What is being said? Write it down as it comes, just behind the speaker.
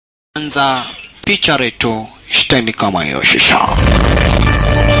Anza picha letu stendi kama hiyo shisha.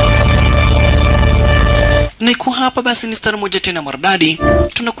 Niko hapa basi ni stari moja tena maridadi.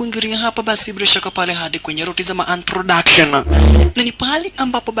 Tunakuingiria hapa basi bila shaka pale hadi kwenye ruti za introduction. Na ni pale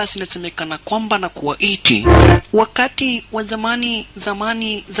ambapo basi inasemekana kwamba na kuwa iti wakati wa zamani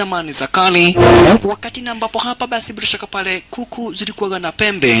za kale, wakati na ambapo hapa basi bila shaka pale kuku zilikuwa na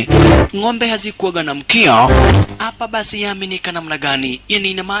pembe, ng'ombe hazikuwa na mkia. Hapa basi yaaminika namna gani?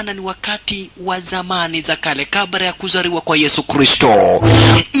 Yani ina maana ni wakati wa zamani za kale kabla ya kuzaliwa kwa Yesu Kristo.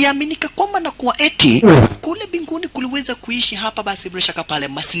 Yaaminika kwamba na kuwa eti kule binguni kuliweza kuishi hapa basi bila shaka pale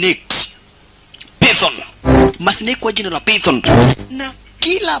masnakes, python, masnake kwa jina la python. Na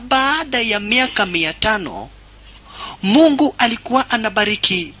kila baada ya miaka 500 Mungu alikuwa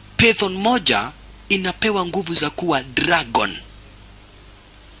anabariki python moja inapewa nguvu za kuwa dragon.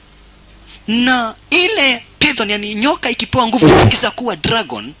 Na ile python, yani nyoka, ikipewa nguvu za kuwa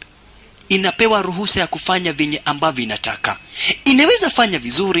dragon inapewa ruhusa ya kufanya vinye ambavyo inataka. Inaweza fanya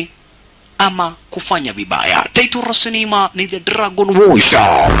vizuri ama kufanya vibaya. Title rasinima ni The Dragon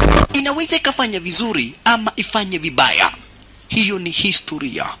Warrior. Inaweza ikafanya vizuri ama ifanye vibaya. Hiyo ni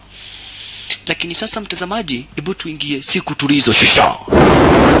historia. Lakini sasa mtazamaji, hebu tuingie siku tulizo shisha.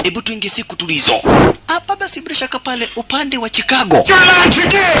 Hebu tuingie siku tulizo. Hapa basi bila shaka pale upande wa Chicago.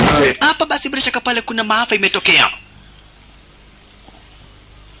 Hapa basi bila shaka pale kuna maafa imetokea.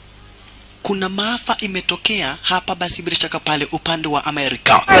 Kuna maafa imetokea hapa basi bila shaka pale upande wa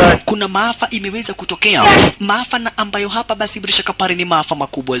Amerika. Kuna maafa imeweza kutokea. Maafa na ambayo hapa basi bila shaka pale ni maafa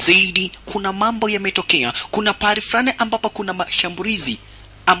makubwa zaidi. Kuna mambo yametokea. Kuna pari fulani ambapo kuna mashambulizi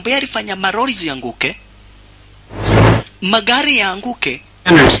ambayo yalifanya marori zianguke, magari yaanguke.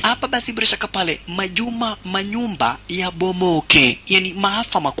 Hapa basi bila shaka pale manyumba ya bomoke. Yani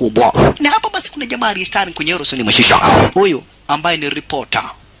maafa makubwa. Na hapa basi kuna jamaa aliyestari kwenye Eurosoni mashisha. Huyu ambaye ni reporter.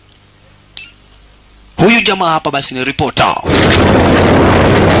 Huyu jamaa hapa basi ni reporter.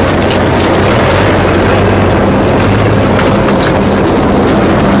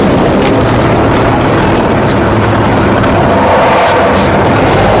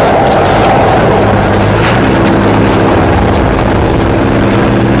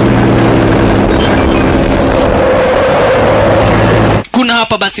 Kuna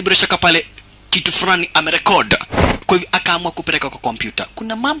hapa basi bila shaka pale kitu fulani amerekod. Kwa hivyo akaamua kupeleka kwa kompyuta.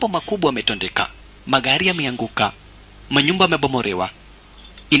 Kuna mambo makubwa yametendeka. Magari yameanguka, manyumba yamebomolewa.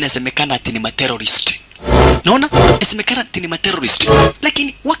 Inasemekana ati ni materrorist. Unaona? Inasemekana ati ni materrorist.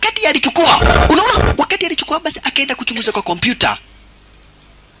 Lakini wakati alichukua, unaona? Wakati alichukua basi akaenda kuchunguza kwa kompyuta.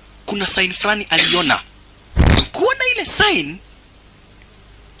 Kuna sign fulani aliona. Kuona ile sign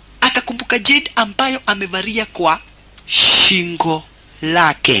akakumbuka jade ambayo amevalia kwa shingo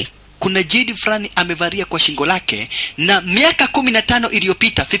lake. Kuna jade fulani amevalia kwa shingo lake, na miaka 15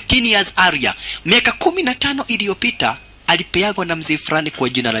 iliyopita, 15 years area, miaka 15 iliyopita alipeagwa na mzee fulani kwa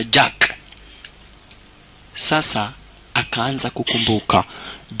jina la Jack. Sasa akaanza kukumbuka.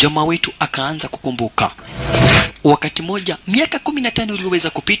 Jamaa wetu akaanza kukumbuka. Wakati moja miaka 15 iliyoweza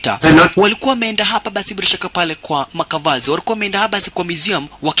kupita, walikuwa wameenda hapa basi bila shaka pale kwa makavazi. Walikuwa wameenda hapa basi kwa museum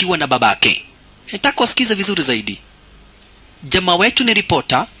wakiwa na babake. Nataka usikize vizuri zaidi. Jamaa wetu ni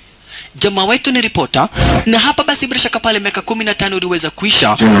reporter. Na hapa basi bila shaka pale miaka 15 iliweza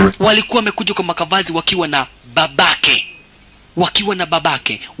kuisha, walikuwa wamekuja kwa makavazi wakiwa na babake.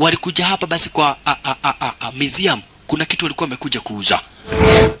 Walikuja hapa basi kwa museum. Kuna kitu walikuwa wamekuja kuuza.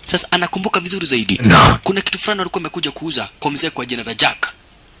 Sasa anakumbuka vizuri zaidi. Kuna kitu fulani walikuwa wamekuja kuuza kwa mzee kwa jina la Jack.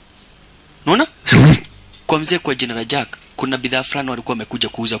 Unaona? Kwa mzee kwa jina la Jack kuna bidhaa fulani walikuwa wamekuja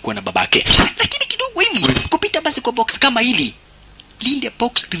kuuza kwa na babake. Lakini kidogo hivi kupita basi kwa box kama hili, lile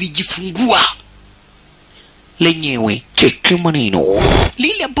box lilijifungua lenyewe. Cheki maneno.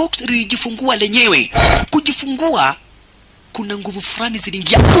 Lile box lilijifungua lenyewe. Kujifungua, kuna nguvu fulani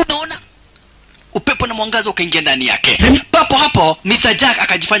ziliingia. Unaona? Upepo na mwangaza ukaingia ndani yake. Papo hapo Mr. Jack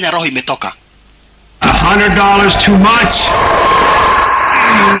akajifanya roho imetoka. $100 too much.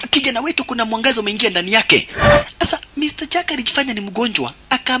 Kijana wetu kuna mwangaza umeingia ndani yake. Sasa Mr. Jack alijifanya ni mgonjwa,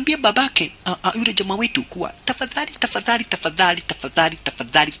 akaambia babake yule jamaa wetu kuwa tafadhali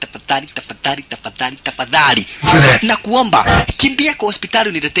na kuomba kimbia kwa hospitali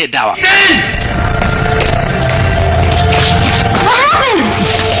uniletee dawa.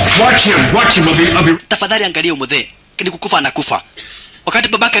 Watch him. I'll be... Tafadhali angalia mzee, ni kukufa anakufa. Wakati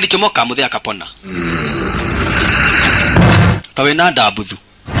babake alichomoka, mzee akapona. Kawe na dabudhu.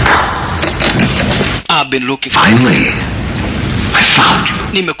 I've been looking. Finally, I found you.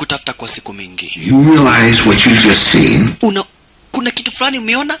 Nimekutafuta kwa siku mingi. You realize what you've just seen? Kuna kitu fulani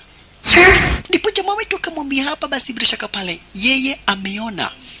umeona? Sir? Ndipo jamaa wetu akamwambia hapa basi bila shaka pale yeye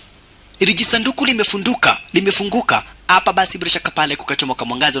ameona ili sanduku limefunguka hapa basi bila shaka pale kukachomoka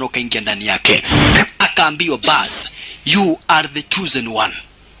mwangaza na ukaingia ndani yake. Akaambiwa bas, you are the chosen one.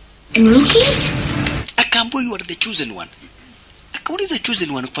 Akaambiwa you are the chosen one. Akauliza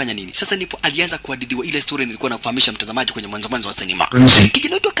chosen one kufanya nini? Sasa nipo alianza kuhadithiwa ile story nilikuwa nakufahamisha mtazamaji kwenye mwanzo wa sinema.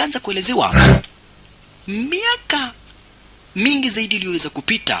 Kijana wetu akaanza kuelezewa miaka mingi zaidi iliyoweza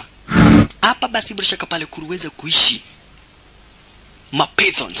kupita hapa basi bila shaka pale kuruweza kuishi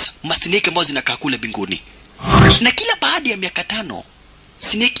mapythons, masnake ambazo zinakaa kule binguni. Na kila baada ya miaka 5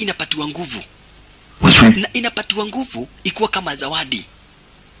 snake inapatiwa nguvu. Na inapatiwa nguvu ikuwa kama zawadi.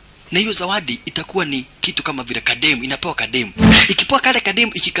 Na hiyo zawadi itakuwa ni kitu kama vile kadem, inapewa kadem. Ikipewa kale kadem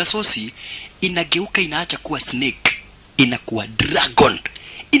ikikasosi inageuka inaacha kuwa snake, inakuwa dragon.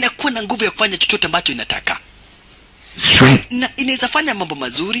 Inakuwa na nguvu ya kufanya chochote ambacho inataka. Na inaweza fanya mambo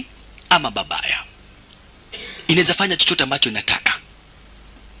mazuri ama babaya. Inaweza fanya chochote ambacho inataka.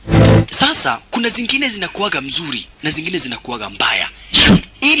 Sasa kuna zingine zinakuwaga mzuri na zingine zinakuwaga mbaya.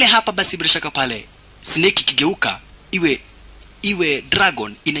 Ile hapa basi bila shaka pale snake ikigeuka iwe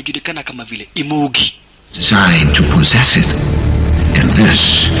dragon inajulikana kama vile imogi. Designed to possess it. And this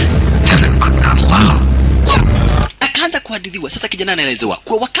heaven could not allow. Akaanza kuhadithiwa. Sasa kijana anaelezewa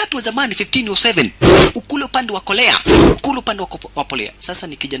kwa wakati wa zamani 1507 ukule upande wa Kolea. Sasa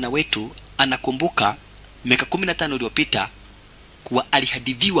ni kijana wetu anakumbuka miaka 15 iliyopita kuwa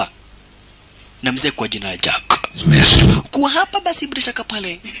alihadithiwa na mzee kwa jina la Jack. Kwa hapa basi bila shaka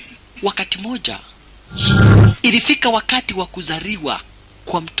pale wakati moja ilifika wakati wa kuzaliwa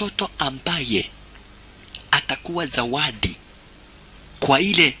kwa mtoto ambaye atakuwa zawadi kwa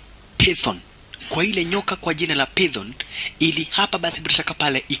ile python, kwa ile nyoka kwa jina la python, ili hapa basi bila shaka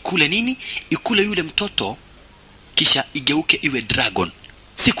pale ikule nini? Ikule yule mtoto kisha igeuke iwe dragon.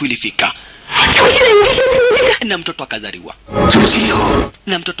 Siku ilifika na mtoto akazaliwa.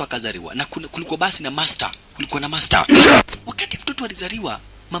 Na kulikuwa basi na master, kulikuwa na master. Wakati mtoto alizaliwa,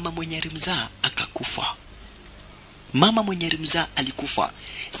 mama mwenye alimzaa akakufa. Mama mwenye alimzaa alikufa.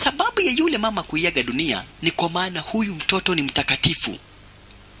 Sababu ya yule mama kuiaga dunia ni kwa maana huyu mtoto ni mtakatifu.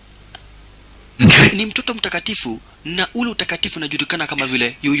 Ni mtoto mtakatifu, na ule utakatifu unajulikana kama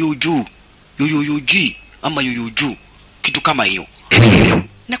vile yuyuji ama yuyuju, kitu kama hiyo.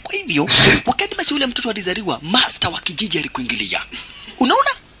 Na kwa hivyo wakati basi yule mtoto alizaliwa, master wa kijiji alikuingilia. Unaona?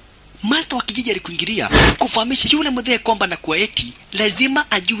 Master wa kijiji alikuingilia kufahamisha yule mzee kwamba na kwa eti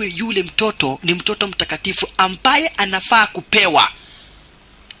lazima ajue yule mtoto ni mtoto mtakatifu ambaye anafaa kupewa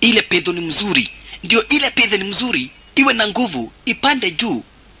ile python mzuri. Ndio ile python mzuri iwe na nguvu, ipande juu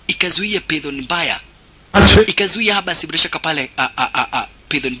ikazuia python mbaya. Ikazuia haba sibresha kapale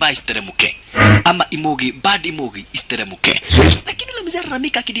python mbaya isteremuke, ama imogi, bad imogi isteremuke. Lakini yule mzee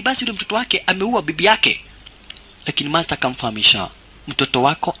Ramika akidibasi yule mtoto wake ameua bibi yake. Lakini master akamfahamisha, mtoto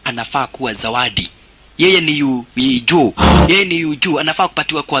wako anafaa kuwa zawadi. Yeye ni yuju, anafaa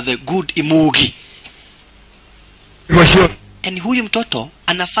kupatiwa kwa the good imogi. And huyu mtoto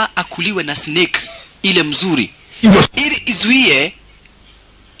anafaa akuliwe na snake ile mzuri, ili izuie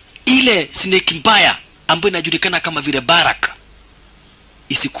ile snake mbaya ambayo inajulikana kama vile barak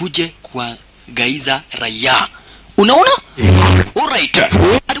isikuje kwa gaiza raia. Unaona? Alright.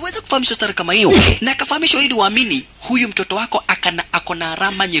 Aliweza kufahamisha stara kama hiyo, na akafahamishwa ili waamini huyu mtoto wako akona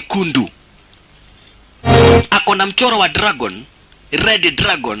alama nyekundu. Akona mchoro wa dragon, red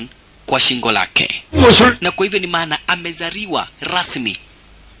dragon kwa shingo lake. Na kwa hivyo ni maana amezaliwa rasmi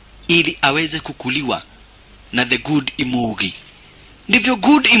ili aweze kukuliwa na the good imogi. Ndivyo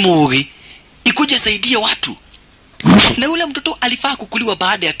good imogi ikuje saidia watu. Na yule mtoto alifaa kukuliwa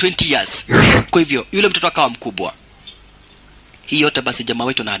baada ya 20 years. Kwa hivyo yule mtoto akawa mkubwa. Hii yote basi jamaa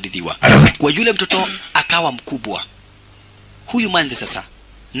wetu anahadithiwa. Kwa yule mtoto akawa mkubwa, huyu manze sasa,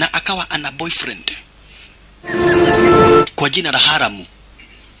 na akawa ana boyfriend kwa jina la Haramu.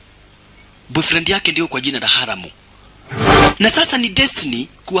 Boyfriend yake ndio kwa jina la Haramu. Na sasa ni destiny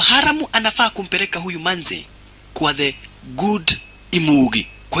kwa Haramu anafaa kumpeleka huyu manze kwa the good imugi,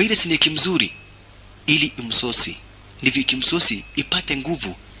 kwa ile snake mzuri, ili imsosi. Ndivyo ikimsosi ipate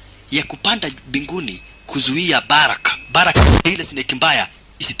nguvu ya kupanda binguni kuzuia barak ile snake mbaya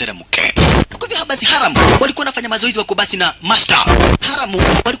isiteremuke. Kwa hivyo habasi Haramu walikuwa wanafanya mazoezi wako basi na master. Haramu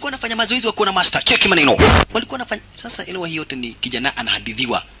walikuwa wanafanya mazoezi wako na master. Cheki maneno. Walikuwa wanafanya sasa, elewa hii yote ni kijana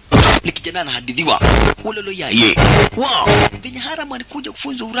anahadithiwa. Ulolo yaye. Wow, venye Haramu alikuja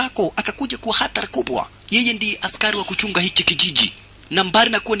kufunza urako, akakuja kuwa hatari kubwa. Yeye ndiye askari wa kuchunga hichi kijiji. Na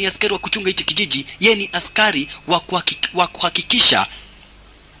mbali na kuwa ni askari wa kuchunga hichi kijiji, yeye ni askari wa kuhakikisha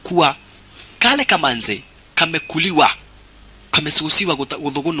kuwa kale kamanze kamekuliwa, kamesuhusiwa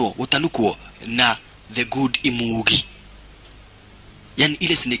uthaguno utanukuo na the good imugi. yani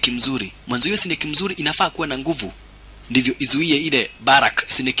ile snake mzuri. Mwanzo hiyo snake mzuri inafaa kuwa na nguvu, ndivyo izuie ile barak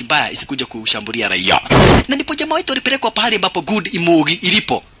snake mbaya isikuja kushambulia raia. Na ndipo jamaa wetu walipelekwa pahali ambapo Good Imogi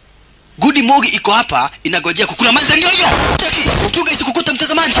ilipo. Good Imogi iko hapa inagojea kukula manza. Ndio hiyo cheki, uchunga isikukuta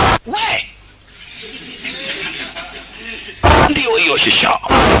mtazamaji. We ndio hiyo shisha.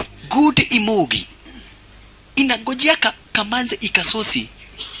 Good Imogi inagojea kamanze ikasosi.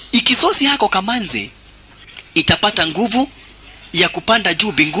 Ikisosi hako kamanze itapata nguvu ya kupanda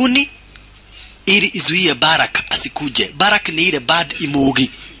juu binguni ili izuie Barak asikuje. Barak ni ile bad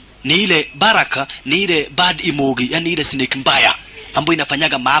Imogi. Ni ile Baraka ni ile bad Imogi, yani ile snake mbaya ambayo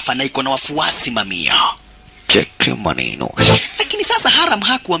inafanyaga maafa na iko na wafuasi mamia. Cheki maneno. Lakini sasa Haram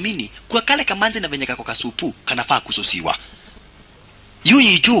hakuamini kwa kale kamanze na venye kako kasupu kanafaa kusosiwa.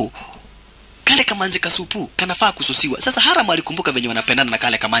 Yui juu kale kamanze kasupu kanafaa kusosiwa. Sasa Haram alikumbuka venye wanapendana na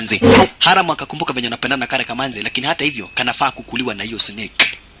kale kamanze. Haram akakumbuka venye wanapendana na kale kamanze, lakini hata hivyo kanafaa kukuliwa na hiyo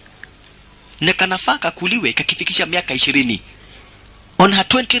snake. Na kanafaa kakuliwe kakifikisha miaka 20. On her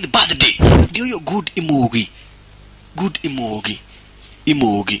 20th birthday. Ndio hiyo Good Imogi. Good Imogi.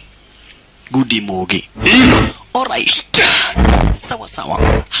 Imogi. Good Imogi. Alright. Sawa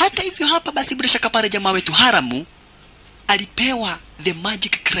sawa. Hata hivyo hapa basi bila shaka pale jamaa wetu Haramu alipewa the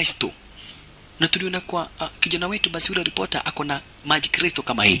magic crystal. Na tuliona kwa kijana wetu basi yule reporter ako na magic crystal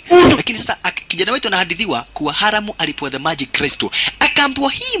kama hii. Lakini sasa kijana wetu anahadithiwa kuwa Haramu alipewa the magic crystal.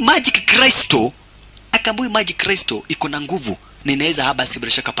 Akaambiwa hii magic crystal, akaambiwa magic crystal iko na nguvu na inaweza haba si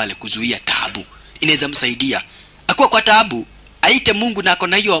bila shaka pale kuzuia taabu. Inaweza msaidia. Akuwa kwa taabu, aite Mungu na ako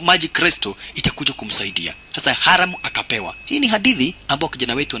na hiyo magic crystal itakuja kumsaidia. Sasa Haramu akapewa. Hii ni hadithi ambayo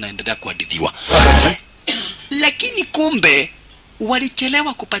kijana wetu anaendelea kuhadithiwa. Lakini kumbe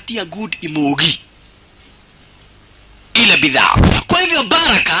walichelewa kupatia Good Imogi ile bidhaa. Kwa hivyo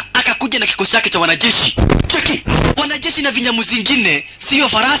Baraka akakuja na kikosi chake cha wanajeshi. Cheki, wanajeshi na vinyamu zingine, sio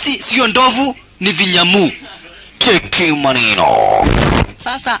farasi, sio ndovu, ni vinyamu. Cheki maneno.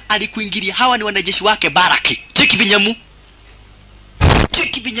 Sasa alikuingilia, hawa ni wanajeshi wake Baraki. Cheki vinyamu.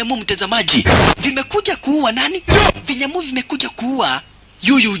 Cheki vinyamu mtazamaji. Vimekuja kuua nani? Vinyamu vimekuja kuua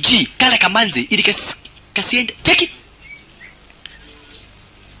UUG kale kamanzi ili kasiende. Cheki.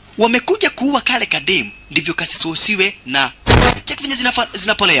 Wamekuja kuua kale kadem ndivyo kasisosiwe na cheki venye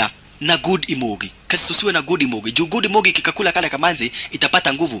zinapolea na Good Imogi. Kasisosiwe na Good Imogi. Juu Good Imogi kikakula kale kamanzi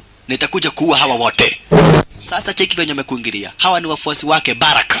itapata nguvu na itakuja kuua hawa wote. Sasa cheki venye wamekuingilia. Hawa ni wafuasi wake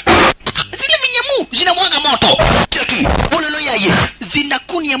Baraka. Zile vinyamu zinamwaga moto. Cheki, ulolo yaye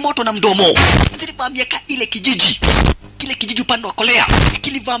zinakunia moto na mdomo. Zilivamia ile kijiji. Kile kijiji upande wa Kolea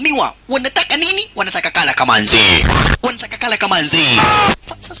kilivamiwa. Wanataka nini? Wanataka kala kamanzi. Wanataka kala kamanzi.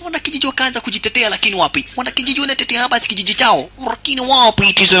 Sasa wana kijiji wakaanza kujitetea, lakini wapi? Wana kijiji wanatetea hapa si kijiji chao. Lakini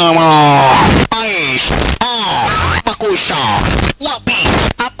wapi tizama. Aish. Makusha. Wapi?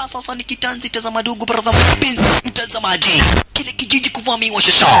 Hapa sasa ni kitanzi tazama ndugu brother mpenzi mtazamaji. Kile kijiji kuvamiwa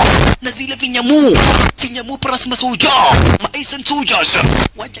sasa. Na zile vinyamu. Vinyamu plus masoja. Maisen soldiers.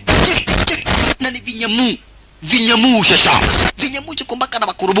 Wacha cheki. Na ni vinyamu. Vinyamu sasa. Vinyamu kumbaka na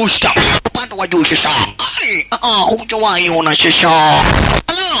makurubushta. Upande wa juu sasa. Hujawahi ona sasa.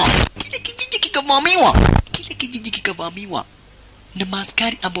 Kile kijiji kikavamiwa. Kile kijiji kikavamiwa na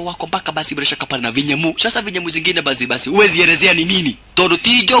maaskari ambao wako mpaka basi bila shaka pale na vinyamu. Sasa vinyamu zingine basi uwezi elezea ni nini. Todo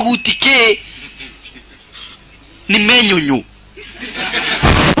tijo hutike ni menyonyo.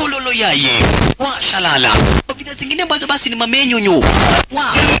 Ulolo yaye. Wa shalala. Vida zingine basi ni mamenyonyo.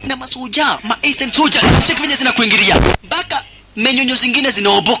 Wa na masuja, maisen soja. Cheki venye zina kuingilia. Mpaka menyonyo zingine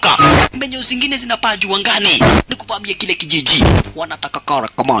zinaoboka. Menyonyo zingine zinapaa juu angani. Nikuvamia kile kijiji. Wanataka kara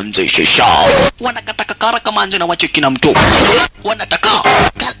kamanze shisha. Wanataka kara kamanze na wache kina mtu. Wanataka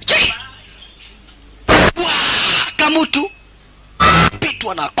cheki. Wa kamutu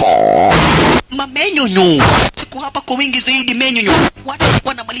pitwa nako. Mamenyonyo. Siku hapa kwa wingi zaidi menyonyo.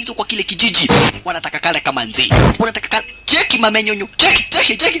 Wanamalizwa kwa kile kijiji. Wanataka kale kamanzi. Wanataka kale cheki mamenyonyo. Cheki.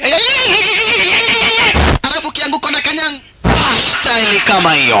 Alafu kianguko na kanyang. Style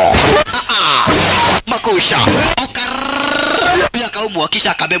kama hiyo. Makusha. Okar. Ya kaumu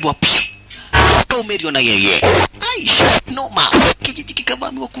kisha akabebwa pia. Kaumerio na yeye. Aisha. Noma. Kijiji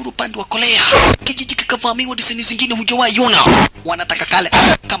kikavamiwa kurupande wa Kolea. Kijiji kikavamiwa disini zingine hujawahi ona. Wanataka kale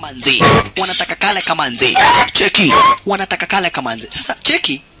kamanzi. Wanataka kale kamanzi. Cheki. Wanataka kale kamanzi. Sasa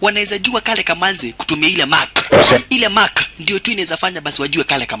cheki. Wanaweza jua kale kamanzi kutumia ile mark. Ile mark ndio tu inaweza fanya basi wajue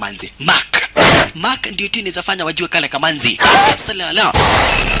kale kamanzi. Mark ndio tu inaweza fanya wajue kale kamanzi. Salala.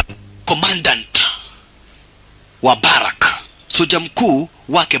 Commandant wa Barak. Soja mkuu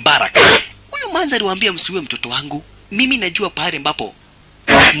wake Barak. Huyo manza aliwaambia msiwe mtoto wangu. Mimi najua pahali ambapo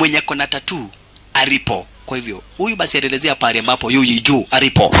mwenye kona tattoo alipo. Kwa hivyo huyu basi alielezea pale ambapo Yu Yiju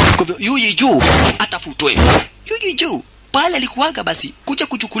alipo. Kwa hivyo Yu Yiju atafutwe. Yu Yiju pale alikuwaga basi kuja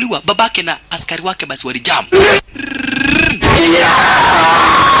kuchukuliwa, babake na askari wake basi walijam.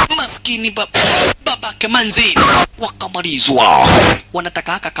 Maskini babake manzi wakamalizwa.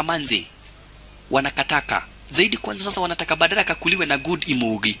 Wanataka haka kamanzi, wanakataka zaidi. Kwanza sasa wanataka badala kakuliwe na good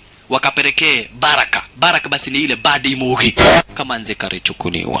imugi wakapelekee Baraka. Baraka basi ni ile bad imugi. Kamanzi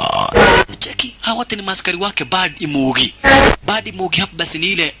karichukuliwa. Cheki hawa ni maskari wake bad imugi. Bad imugi hapa basi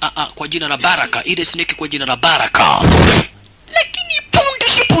ni ile kwa jina la Baraka, ile snake kwa jina la Baraka. Lakini punde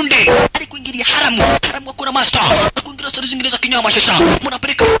si punde alikuingilia haramu wako na master. Kuingilia stories zingine za kinyama shasha.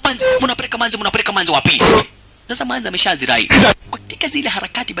 Mnapeleka manzi wapi? Sasa manzi ameshazirai. Katika zile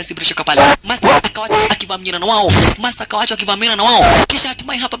harakati basi bila shaka pale master akawacha akivamia na wao. Master akawacha akivamia na wao. Kisha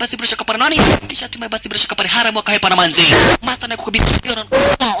hatimaye hapa basi bila shaka pale nani? Kisha hatimaye basi bila shaka pale haramu akahepa na manzi. Master na kukabidhi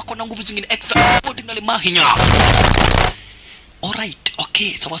wako na nguvu zingine extra ordinary mahinya. Alright,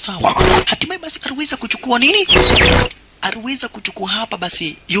 okay, sawa. Hatimaye basi aliweza kuchukua nini? Aliweza kuchukua hapa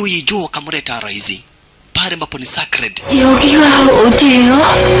basi Yu Yiju akamleta Raizi. Pale ambapo ni sacred.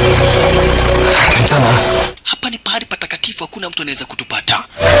 Hapa ni pahali patakatifu, hakuna mtu anaweza kutupata.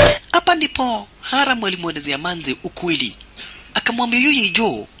 Hapa ndipo haramu alimwelezea manzi ukweli. Akamwambia Yu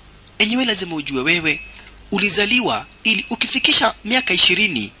Yiju, enyewe lazima ujue wewe ulizaliwa ili ukifikisha miaka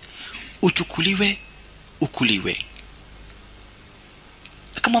 20 uchukuliwe ukuliwe.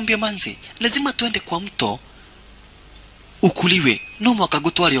 Akamwambia manzi, lazima tuende kwa mto ukuliwe. No mwaka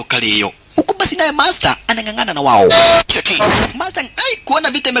gutwali okaleyo. Huko basi naye master anangangana na wao. Cheki. Master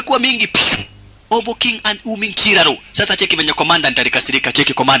kuona vita imekuwa mingi. Obo King and Uming Chiraru. Sasa cheki venye commandant alikasirika.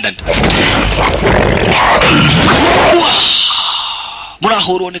 Cheki commandant. Muna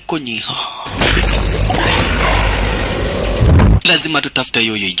horo ni konyiha. Lazima tutafute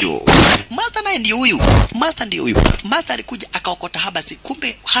Yu Yiju. Master naye ndiyo huyu. Master alikuja akaokota habasi.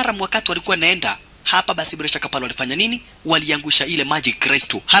 Kumbe haramu wakati walikuwa naenda hapa basi bila shaka pale walifanya nini? Waliangusha ile magic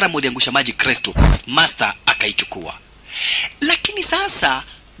crystal. Haramu waliangusha magic crystal. Master akaichukua. Lakini sasa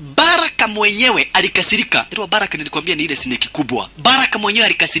Baraka mwenyewe alikasirika. Ndio Baraka nilikwambia ni ile snake kubwa. Baraka mwenyewe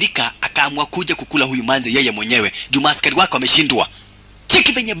alikasirika akaamua kuja kukula huyu manzi yeye mwenyewe. Juma askari wake wameshindwa.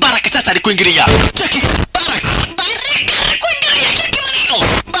 Cheki venye Baraka sasa alikuingilia. Cheki Baraka alikuingilia. Cheki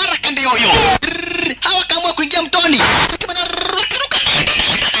maneno. Baraka ndio huyo. Hawa kaamua kuingia mtoni. Cheki maneno.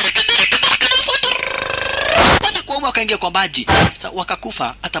 Wakaingia kwa maji. Sasa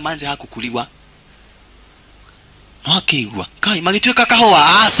wakakufa, hata manzi hakukuliwa. Wakigwa. Kai magitweka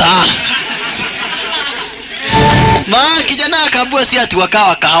kahoa asa. Kijana akabua si ati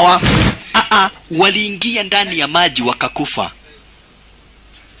wakawa kahawa. Waliingia ndani ya maji wakakufa.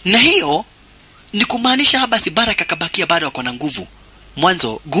 Na hiyo ni kumaanisha haba si Baraka kabakia bado wako na nguvu.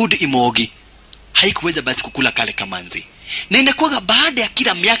 Mwanzo good imogi haikuweza basi kukula kale kamanzi. Na inakuwa baada ya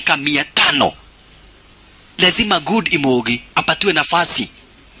kila miaka 500 lazima good imogi apatiwe nafasi.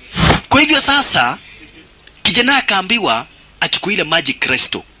 Kwa hivyo sasa kijana akaambiwa achukue ile magic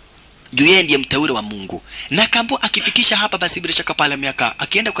crystal. Juu yeye ndiye mteule wa Mungu. Na akaambiwa akifikisha hapa basi bila shaka pale miaka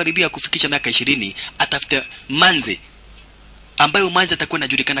akienda karibia kufikisha miaka 20 atafute manzi ambaye manzi atakuwa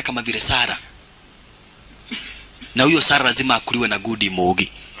anajulikana kama vile Sara. Na huyo Sara lazima akuliwe na good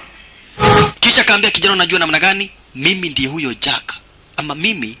imogi. Kisha akaambia kijana, unajua namna gani? Mimi ndiye huyo Jack. Ama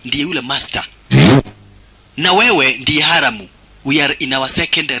mimi ndiye yule master. Na wewe ndiye haramu. We are in our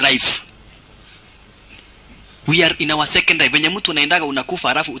second life. Venye mtu unaendaga unakufa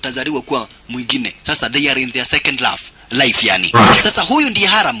halafu utazaliwa kuwa mwingine. Sasa they are in their second life yani. Sasa huyu ndiye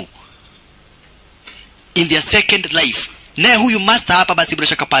haramu in their second life. Na huyu master hapa basi bila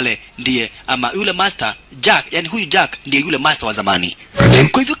shaka pale ndiye ama yule master Jack, yani huyu Jack ndiye yule master wa zamani.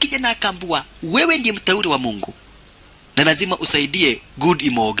 Kwa hivyo kijana akaambiwa wewe ndiye mteule wa Mungu. Na lazima usaidie good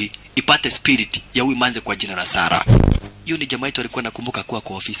imogi ipate spirit ya huyu manze kwa jina la Sara. Hiyo ni jamaa yetu alikuwa nakumbuka kuwa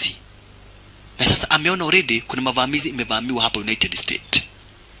kwa ofisi. Na sasa ameona already kuna mavamizi imevamiwa hapa United States.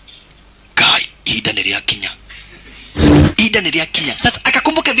 Kai, hii ndani ya Kenya. Sasa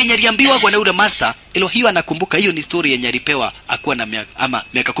akakumbuka vyenye aliambiwa kwa yule master, ilo hiyo anakumbuka. Hiyo ni story yenye alipewa akuwa na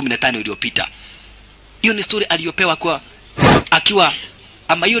miaka 15 iliyopita. Hiyo ni story aliyopewa kwa akiwa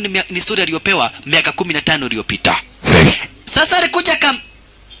hiyo ni story aliyopewa miaka 15 iliyopita. Sasa alikuja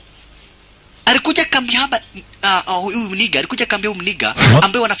kambi hapa huyu mniga alikuja kambi huyu mniga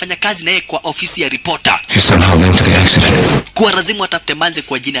ambaye wanafanya kazi naye kwa ofisi ya reporter. Kwa lazima atafute manze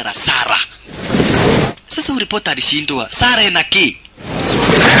kwa jina la Sara. Sasa huyu reporter alishindwa. Sara ina ki?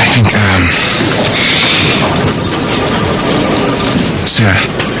 I think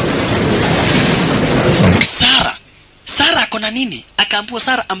Sarah. Sara akona nini? Akaambiwa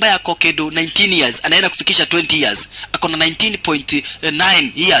Sara ambaye ako kedo 19 years anaenda kufikisha 20 years, akona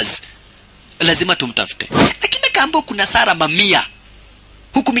 19.9 years, lazima tumtafute. Lakini akaambiwa kuna Sara mamia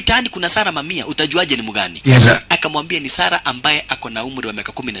huku mitaani, kuna Sara mamia, utajuaje ni mgani? Yes, akamwambia ni Sara ambaye akona umri wa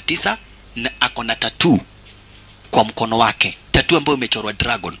miaka 19 na akona tattoo kwa mkono wake, tattoo ambayo imechorwa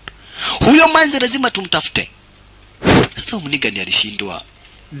dragon. Huyo manzi lazima tumtafute. Sasa mniga ni alishindwa.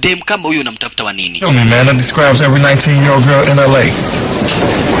 Dem kama huyo unamtafuta wa nini? Tell me, man, that describes every 19-year-old girl in LA.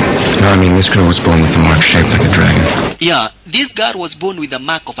 No, I mean, this girl was born with a mark shaped like a dragon. Yeah, this girl was born with a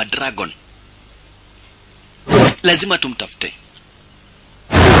mark of a dragon. Lazima tumtafute.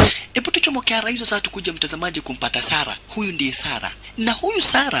 Epo tuchomokea hizo saa tukuje mtazamaji kumpata Sara. Huyu ndiye Sara. Na huyu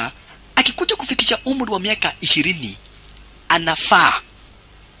Sara akikuja kufikisha umri wa miaka 20 anafaa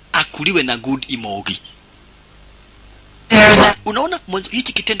akuliwe na good imogi. Unaona mwanzo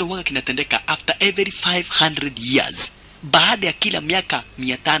hichi kitendo huwa kinatendeka after every 500 years. Baada ya kila miaka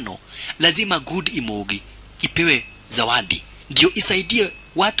 500 lazima good imogi ipewe zawadi, ndio isaidie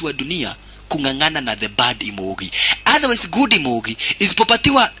watu wa dunia kungangana na the bad imogi. Otherwise good imogi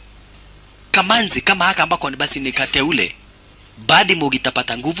isipopatiwa kamanzi kama haka ambako ni basi ni kateule, bad imogi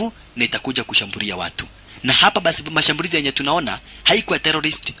itapata nguvu na itakuja kushambulia watu. Na hapa basi mashambulizi yenye tunaona haikuwa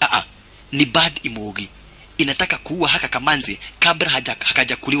terrorist, ni bad imogi inataka kuua haka kamanzi kabla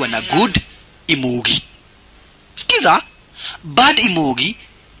hakajakuliwa na good imogi. Sikiza, bad imogi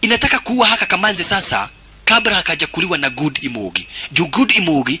inataka kuua haka kamanzi sasa kabla hakajakuliwa na good imogi. Juu good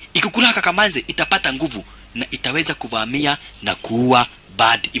imogi ikikula haka kamanzi itapata nguvu na itaweza kuvamia na kuua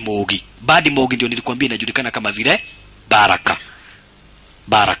bad imogi. Bad imogi ndio nilikwambia inajulikana kama vile baraka.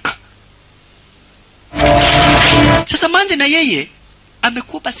 Sasa manzi na yeye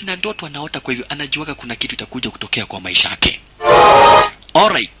amekuwa basi na ndoto anaota, kwa hivyo anajuaga kuna kitu itakuja kutokea kwa maisha yake.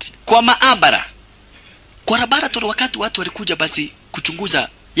 Alright, kwa maabara. Kwa laboratory wakati watu walikuja basi kuchunguza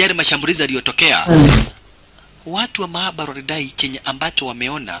yale mashambulizi yaliyotokea. Watu wa maabara walidai chenye ambacho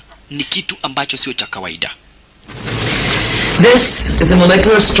wameona ni kitu ambacho sio cha kawaida. This is the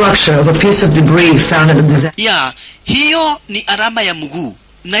molecular structure of a piece of debris found at the disaster. Yeah, hiyo ni alama ya mguu.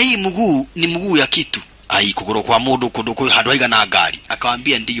 Na hii mguu ni mguu ya kitu. Ai kugoro kwa modo kodoko hadwaiga na gari.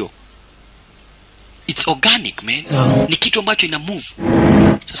 Akawaambia ndio. It's organic, man. Ni kitu ambacho ina move.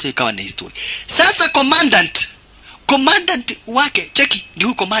 Sasa ikawa na history. Sasa commandant wake, cheki, ndio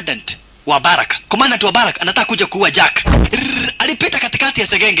huyu commandant wa Baraka. Commandant wa Baraka anataka kuja kuua Jack. Alipita katikati ya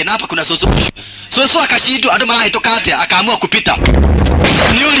segenge na hapa kuna Soso akashindwa, ado mara itokate akaamua kupita.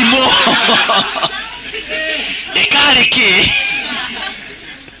 Ni ulimo. Ekareke.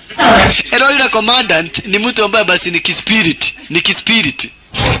 Yule commandant ni mtu ambaye basi ni kispirit.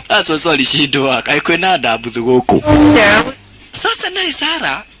 Soso alishindwa, haikuwa adabu dhuko. Sasa naye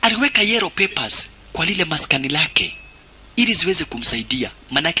Sara aliweka yellow papers kwa lile maskani lake ili ziweze kumsaidia,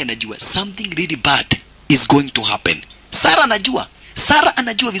 manake anajua something really bad is going to happen. Sara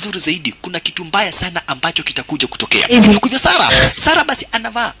anajua vizuri zaidi kuna kitu mbaya sana ambacho kitakuja kutokea. Kwa hivyo Sara basi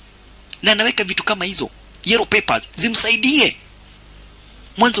anavaa na anaweka vitu kama hizo yellow papers zimsaidie.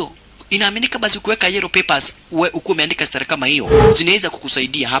 Mwanzo inaaminika basi kuweka yellow papers uko umeandika stara kama hiyo zinaweza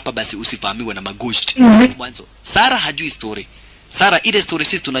kukusaidia hapa basi usifahamiwe na maghost. Mwanzo Sara hajui story. Sara ile story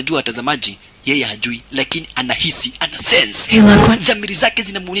sisi tunajua watazamaji, yeye hajui, lakini anahisi, ana sense. Dhamiri zake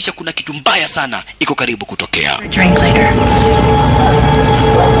zinamuonyesha kuna kitu mbaya sana iko karibu kutokea.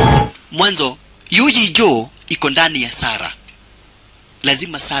 Mwanzo Yuji Jo iko ndani ya Sara.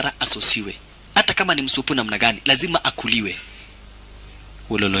 Lazima Sara asosiwe. Hata kama ni msupu namna gani, lazima akuliwe.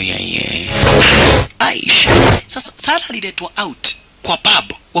 Ulolo yeye. Aisha. Sasa Sara aliletwa out kwa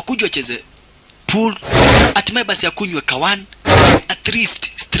pub, wakuje wacheze pool, hatimaye basi akunywe kawan, at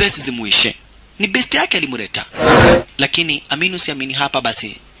least stress zimuishe. Ni best yake alimuleta. Lakini amini usiamini hapa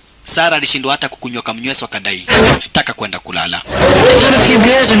basi Sara alishindwa hata kukunywa kamnyweso akadai taka kwenda kulala. I thought a few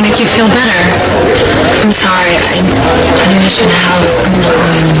beers would make you feel better. I'm sorry, I knew I should help.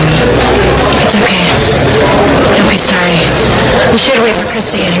 It's okay. Don't be sorry. We should wait for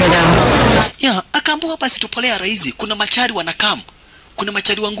Christy in here now. Yeah, akaambiwa basi tupolea raizi. Kuna machari wanakam. Kuna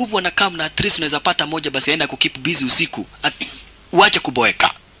machari wa nguvu wanakam na at least unaweza pata moja basi aenda kukeep busy usiku. Uache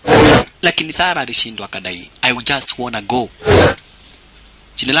kuboeka. Lakini Sara alishindwa akadai I just wanna go.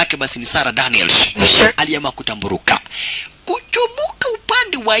 Jina lake basi ni Sara Daniels. Aliamua kutamburuka. Kuchomoka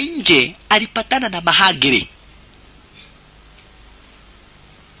upande wa nje alipatana na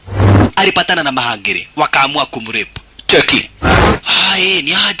mahagere. Wakaamua kumrepu. Cheki.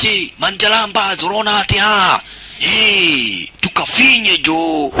 Ni aje manjalamba zorona atia. Tukafinye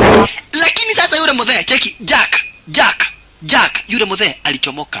jo. Lakini sasa yule mzee, cheki, Jack yule mzee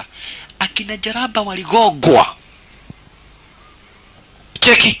alichomoka. Akina Jaraba waligogwa.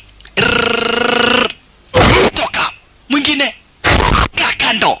 cheki. Toka. Mwingine.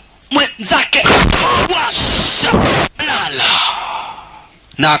 Kakando. Mwenzake. Washa. Lala.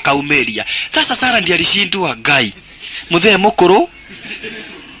 Na akaumeria. Sasa Sara ndiye alishindwa Ngai. Mzee mukuru.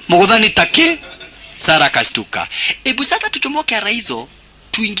 Mugudhani take. Sara akastuka. Ebu sasa tuchomoke Araizo,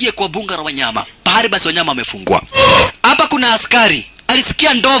 tuingie kwa bunga la wanyama. Pahali basi wanyama wamefungwa. Hapa kuna askari.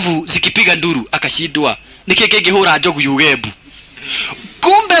 Alisikia ndovu zikipiga nduru, akashindwa. Nikekege hura jogu yugebu.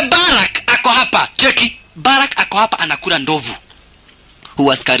 Kumbe Barak ako hapa. Cheki. Barak ako hapa anakula ndovu.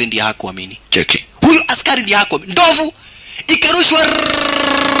 Huyu askari ndiye hakuamini. Cheki. Huyu askari ndiye hakuamini. Ndovu ikarushwa.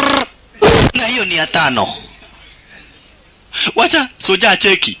 Na hiyo ni ya 5. Wacha soja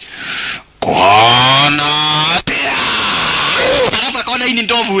cheki. Kona pia. Sasa kona hii ni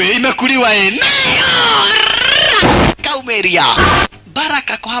ndovu imekuliwa Kaumeria.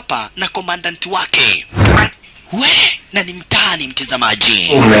 Baraka ako hapa na commandant wake. Na ni mtani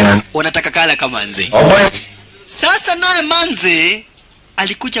mtazamaji. Wanataka kala kama Manze. Sasa naye Manze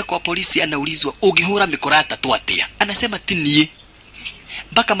alikuja kwa polisi anaulizwa ugihura mikorata tu atia. Anasema tinie.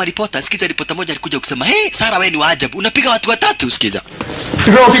 Mpaka maripota, sikiza ripota moja alikuja kusema, "Hey, Sara wewe ni waajabu. Unapiga watu 3, sikiza."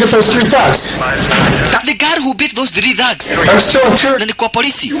 The girl beat up those 3 thugs. The guy who beat those 3 thugs. I'm still in tears. Na ni kwa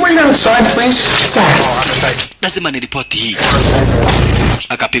polisi. Wait outside, please. Lazima ni ripoti hii.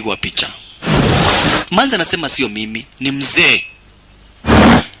 Akapigwa picha. Manza anasema sio mimi, ni mzee.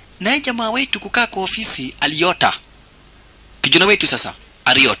 Na jamaa wetu kukaa kwa ofisi aliota. Kijana wetu sasa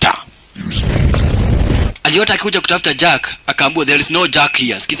aliota. Aliota akikuja kutafuta Jack, akaambiwa there is no Jack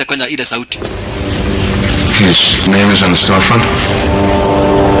here. Sikiza kwanza ile sauti. His name is on the storefront.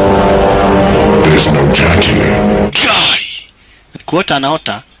 There's no Jack here. Guy. Kuota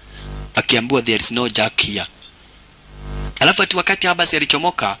anaota akiambiwa there is no Jack here. Alafu ati wakati Abasi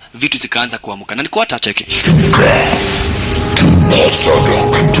alichomoka, vitu zikaanza kuamuka. Na nikuota cheke.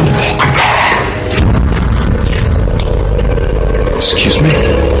 Excuse me.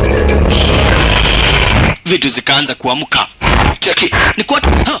 Vitu zikaanza kuamuka. Cheki.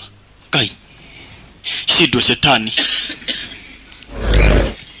 Nikuota. Kai. Shido shetani.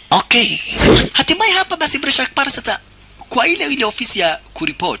 Okay. Hatimaye hapa basi Breshak para sasa kwa ile ofisi ya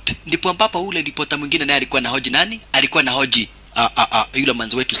kuriport ndipo ambapo ule ripota mwingine naye alikuwa na hoji nani? Alikuwa na hoji yule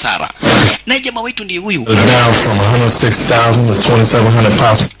manzi wetu Sara. Na jamaa wetu ndiye huyu. Down from 106,000 to 2,700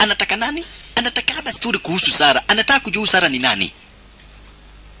 pounds. Anataka nani? Anataka haba story kuhusu Sara. Anataka kujua Sara ni nani.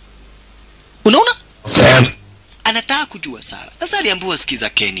 Unaona? Anataka kujua Sara. Sasa aliambiwa sikiza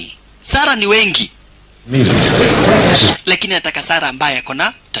Kenny. Sara ni wengi. Lakini anataka Sara ambaye ako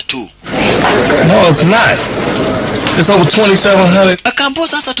na tattoo. No, it's not. It's over 2,700. Akaambiwa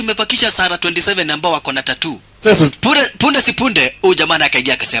sasa tumepakisha Sara 27 ambao wako na tattoo. Punde si punde huyu jamaa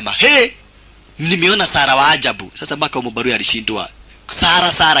akaingia akasema, "Hey, nimeona Sara wa ajabu." Sasa mpaka umubarua alishindwa.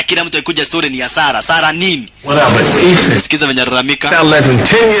 Sara kila mtu alikuja story ni ya Sara nini? Whatever. Sikiza venye raramika. That legend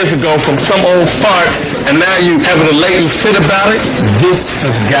 10 years ago from some old fart, and now you having a latent fit about it. This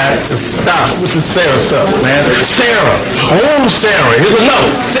has got to stop with the Sarah stuff, man. Sarah. Oh, Sarah. Here's a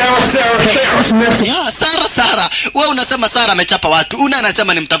note. Sarah. Yeah, Sara. Wewe unasema Sara amechapa watu.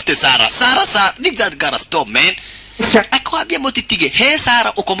 Anasema nimtafute Sara. This that gotta stop, man. Akwambia motitige. He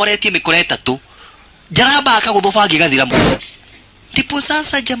Sara ukomoretie mikoreta tu. Jaraba akagudhofangi gathira mu. Ndipo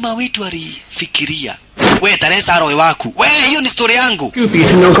sasa jamaa wetu alifikiria, "Wewe tarehe Sara wewe waku. Wewe hiyo ni story yangu."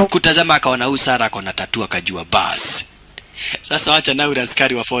 Kutazama akaona huyu Sara akona tattoo akajua basi. Sasa wacha na ule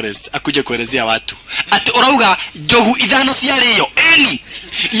askari wa forest akuje kuelezea watu. Ati urauga jogu ithano ciariyo.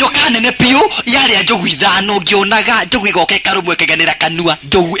 Nyoka nene piu yari ya jogu ithano ngionaga jogu igoke karumwe keganira kanua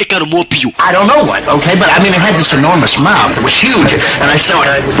jogu ikarumo piu. I don't know what, okay, but I mean it had this enormous mouth. It was huge, and I saw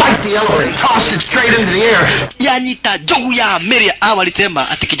it bite the elephant, tossed it straight into the air. Yanyita jogu ya Maria awalisema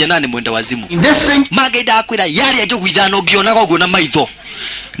ati kijana ni mwenda wazimu. This thing Magaida akwira yari ya jogu ithano ngionaga ugo na maitho.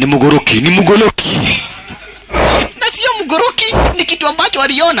 Ni mugoroki. Na sio mgoroki, ni kitu ambacho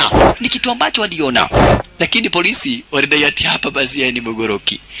waliona. Lakini polisi walidai ati hapa basi yeye ni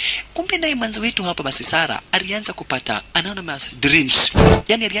mgoroki. Kumbe naye manzi wetu hapa basi Sara alianza kupata anonymous dreams.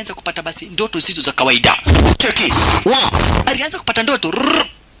 Yaani alianza kupata basi ndoto zisizo za kawaida. Cheki. Alianza kupata ndoto.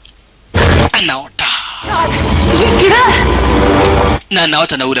 Anaota. Na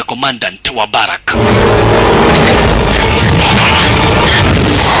anaota na ule commandant wa Barak.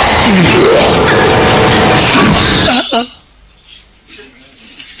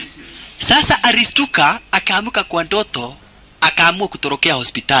 Sasa aristuka akaamuka kwa ndoto, akaamua kutorokea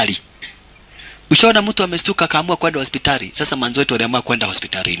hospitali. Ushaona mtu amestuka akaamua kwenda hospitali. Sasa manzo wetu aliamua kwenda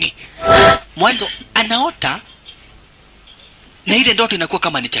hospitalini. Mwanzo anaota na ile ndoto inakuwa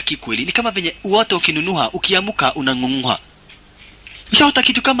kama ni chaki kweli. Ni kama venye uoto ukinunua, ukiamuka unang'ung'ua. Ushaota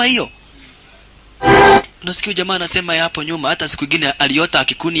kitu kama hiyo? Unasikia jamaa anasema hapo nyuma hata siku nyingine aliota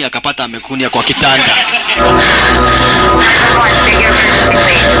akikunia akapata amekunia kwa kitanda.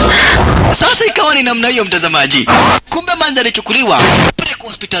 Sasa ikawa ni namna hiyo mtazamaji. Kumbe Manza alichukuliwa pelekwa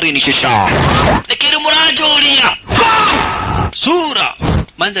hospitalini shisha. Nikiri murajolia. Sura.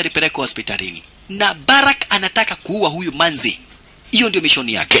 Manza alipelekwa hospitalini. Na Barak anataka kuua huyu Manzi. Hiyo ndio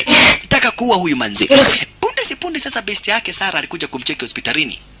mishoni yake. Nataka kuua huyu Manzi. Punde sasa best yake Sara alikuja kumcheki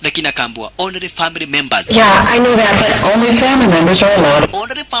hospitalini, lakini akaambiwa only family members. Yeah, I know that, but only family members are allowed.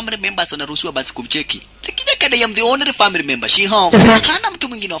 Only family members wanaruhusiwa basi kumcheki. Lakini kada ya the only family member she home. Hana mtu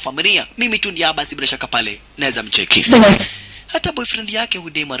mwingine wa familia. Mimi tu ndiye basi bila shaka pale naweza mcheki. Hata boyfriend yake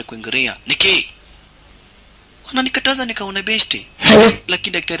hudema alikuingiria. Niki. Wananikataza nikaona best.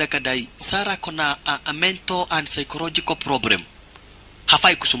 Lakini daktari akadai Sara kuna a mental and psychological problem.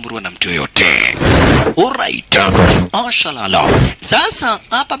 Hafai kusumbuliwa na mtu yoyote. Alright. Ashalala. Sasa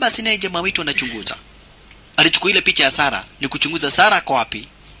hapa basi naye jamaa wetu anachunguza. Alichukua ile picha ya Sara ni kuchunguza Sara kwa wapi,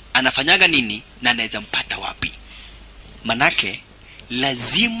 anafanyaga nini na anaweza mpata wapi. Manake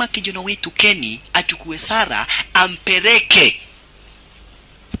lazima kijana wetu Kenny achukue Sara ampeleke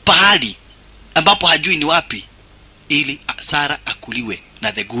pahali ambapo hajui ni wapi ili Sara akuliwe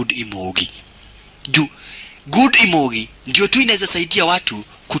na the good Imogi. Good Imogi ndio tu inaweza saidia watu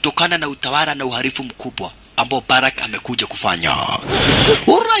kutokana na utawala na uharifu mkubwa ambao Barak amekuja kufanya.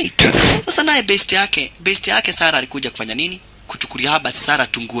 Alright. Sasa naye best yake Sara alikuja kufanya nini? Kuchukulia haba Sara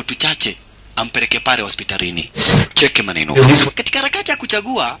tunguo tuchache ampeleke pale hospitalini. Cheke maneno. Katika harakati ya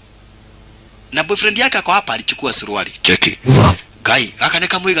kuchagua na boyfriend yake ako hapa alichukua suruali. Cheki. Guy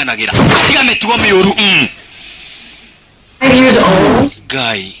akaneka mwiga nagira. Ametua mioru. 5 years old.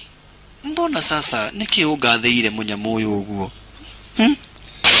 Guy. Mbona sasa nikiugatheire munyamuyu uguo?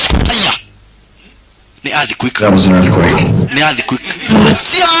 Aya. Ni earthquake. That was an earthquake. Ni earthquake.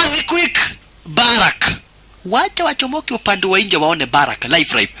 Si earthquake. Barak. Wacha wachomoke upande wa nje waone Barak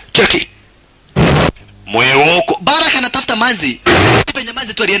live. Cheki. Mweuko. Barak anatafuta Manzi. Penye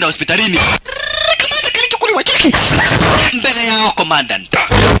Manzi tu alienda hospitalini. Manzi kilichokuliwa cheki. Mbele yao commandant.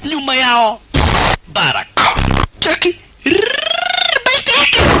 Nyuma yao Barak. Cheki.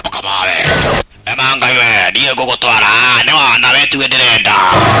 Emanga ywe Diego gotwara ni wana wetu wenderenda.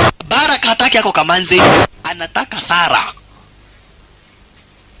 Barak hataki yako Kamanzi, anataka Sara.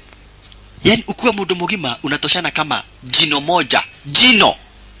 Yani ukiwa mtu mugima unatoshana kama jino moja.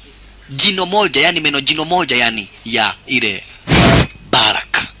 Jino moja yani meno jino moja yani ya ile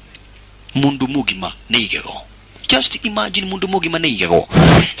Barak. Mundu mugima neigego. Just imagine mundu mugima neigego.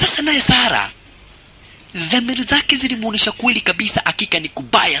 Sasa naye Sara dhamiri zake zilimuonesha kweli kabisa hakika ni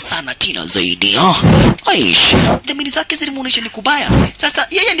kubaya sana tena zaidi. Aish, dhamiri zake zilimuonesha ni kubaya. Sasa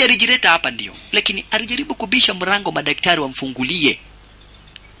yeye ndiye alijileta hapa ndio, lakini alijaribu kubisha mlango madaktari wamfungulie.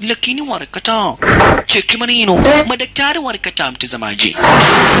 Lakini walikataa. Cheki maneno. Madaktari walikataa mtazamaji.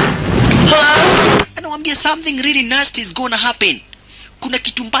 Anawaambia something really nasty is gonna happen. Kuna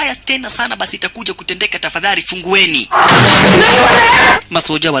kitu mbaya tena sana basi itakuja kutendeka, tafadhali fungueni.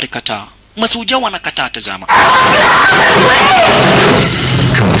 Masoja walikataa. Masuja wanakataa tazama.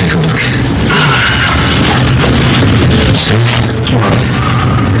 Come take a look. See?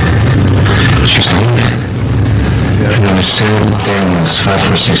 She's wounded. And on the same Daniels,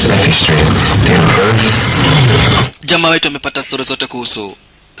 546 Effie Street, the Earth. Jamaa wetu amepata story zote kuhusu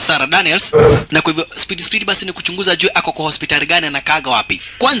Sarah Daniels, na kwa hivyo speed basi ni kuchunguza juu ako kwa hospitali gani na kaaga wapi.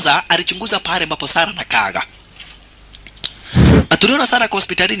 Kwanza alichunguza pale ambapo Sarah na kaaga. Tuliona Sara kwa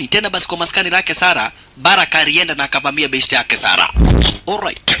hospitalini, tena basi kwa maskani lake Sara, Barak alienda na akavamia best yake Sara.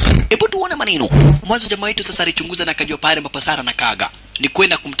 Alright. Hebu tuone maneno. Mwanzo jamaa wetu sasa alichunguza na akajua pale ambapo Sara na kaga ni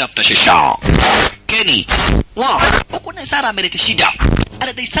kwenda kumtafuta Shisha. Kenny. Wow, huko na Sara ameleta shida.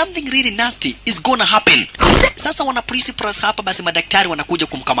 And there is something really nasty is gonna happen. Sasa wana polisi plus hapa basi madaktari wanakuja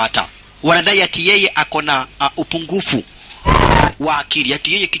kumkamata. Wanadai ati yeye akona upungufu wa akili,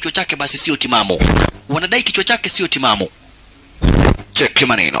 ati yeye kichwa chake basi sio timamu. Wanadai kichwa chake sio timamu. Cheki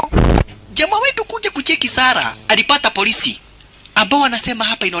maneno. Jamaa wetu kuja kucheki Sara alipata polisi ambao wanasema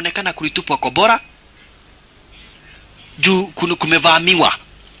hapa inaonekana kulitupwa kombora juu kumevamiwa.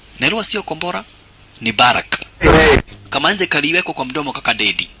 Nero sio kombora, ni Barak. Kamanze kaliweko kwa mdomo kaka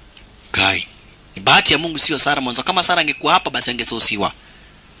dedi. Kai. Ni bahati ya Mungu sio Sara mwanzo. Kama Sara angekuwa hapa basi angesosiwa.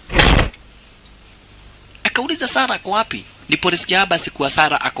 Akauliza Sara kwa wapi? Ni polisi ya basi kwa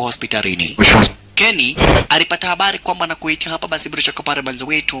Sara ako hospitalini. Kenny alipata habari kwamba anakuita hapa basi bila shaka pale banzo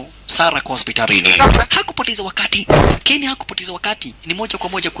wetu Sara kwa hospitalini. Hakupoteza wakati. Kenny hakupoteza wakati. Ni moja kwa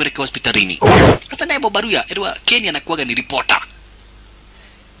moja kuelekea hospitalini. Sasa naye Bobaruya, Edwa Kenny anakuaga ni reporter.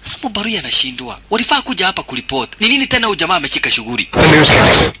 Sasa Baruya anashindwa. Walifaa kuja hapa kuripoti. Ni nini tena ujamaa ameshika shughuli?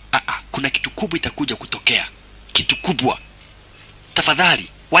 Kuna kitu kubwa itakuja kutokea. Kitu kubwa. Tafadhali,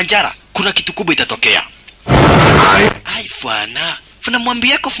 Wanjara, kuna kitu kubwa itatokea. Ai fwana. Funa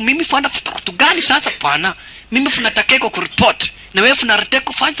mwambia yako mimi fwana futu gani sasa pana? Mimi funa takeko kuripoti. Na wewe funa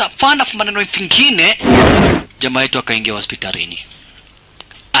reteko fana maneno vingine. Jamaa yetu akaingia hospitalini.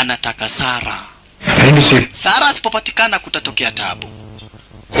 Anataka Sara. Sara asipopatikana kutatokea taabu.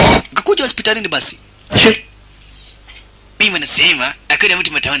 Akakuja hospitalini basi. Mimi nasema hakuna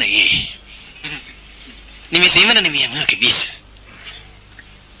mtu mtaona yeye. Nimesema na nimeamua kabisa.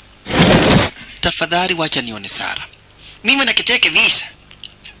 Tafadhali wacha nione Sara. Mimi nakitaka visa.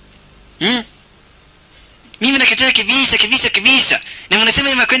 Mimi nakitaka visa. Na mnasema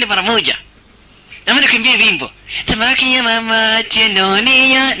yeye makwenda mara moja. Na mimi nakimbia vimbo. Samaki ya mama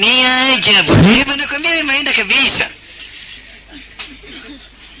chenoni ya ni ajabu. Mimi nakwambia yeye maenda kabisa.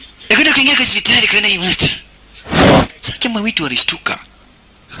 Yakuna kuingia kwa hospitali kuna imuta. Sasa mawitu walishtuka.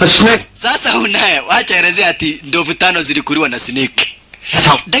 Sasa unaye wacha elezea ati ndovu 5 zilikuliwa na snake.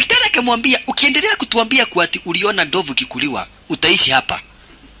 Daktari akamwambia ukiendelea kutuambia kwa ati uliona ndovu kikuliwa utaishi hapa.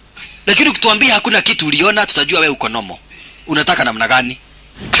 Lakini ukituambia hakuna kitu uliona tutajua wewe uko nomo. Unataka namna gani?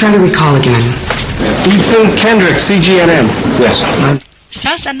 Try to recall again. Ethan Kendrick, CGNM. Yes.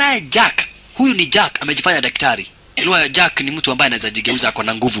 Sasa naye Jack, huyu ni Jack amejifanya daktari. Ilikuwa Jack ni mtu ambaye anaweza jigeuza ako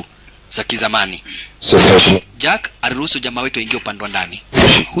na nguvu za kizamani. Jack aliruhusu jamaa wetu aingie upande wa ndani.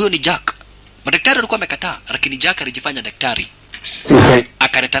 Huyo ni Jack. Madaktari walikuwa wamekataa, lakini Jack alijifanya daktari.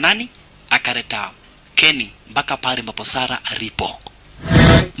 Akareta nani? Akareta Kenny mpaka pale ambapo Sara alipo.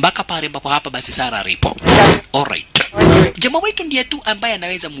 Mpaka pale ambapo hapa basi Sara alipo. Alright. Jamaa wetu ndiye tu ambaye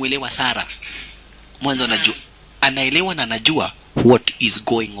anaweza muelewa Sara. Mwanzo anajua, anaelewa na anajua what is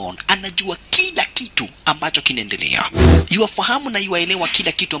going on. Anajua kila kitu ambacho kinaendelea. Yuafahamu na yuaelewa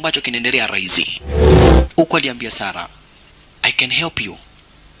kila kitu ambacho kinaendelea raisi. Huko aliambia Sara, I can help you.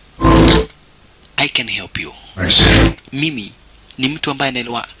 I can help you. Mimi ni mtu ambaye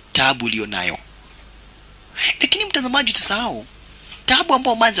anaelewa taabu ulionayo. Lakini mtazamaji usisahau, taabu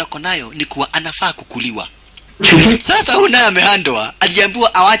ambayo Manzo ako nayo ni kuwa anafaa kukuliwa. Sasa huyu naye amehandwa,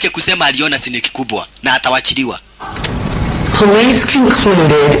 aliambiwa awache kusema aliona snake kubwa na atawachiliwa. Police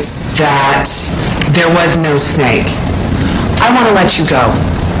concluded that there was no snake. I want to let you go,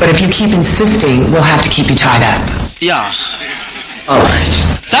 but if you keep insisting, we'll have to keep you tied up. Yeah. All right.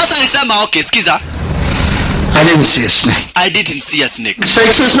 Sasa alisema okay, sikiza. I didn't see a snake. I didn't see a snake.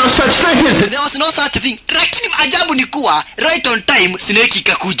 Snakes, there's no such thing, is it? There was no such thing. Lakini ajabu ni kuwa right on time snake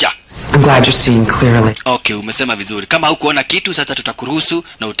ikakuja. I'm glad you're seeing clearly. Okay, umesema vizuri. Kama hukuona kitu sasa tutakuruhusu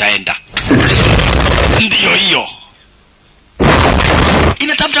na utaenda. Ndio hiyo.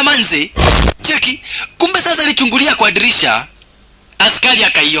 Inatafuta manzi. Cheki. Kumbe sasa alichungulia kwa dirisha. Askari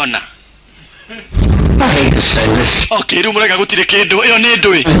akaiona. I hate to say this. Okay, rumureka gutire kindu. Iyo ni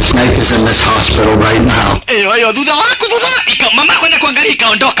ndui. The snake is in this hospital right now. Iyo thutha waku thutha. Mama kwenda kuangalia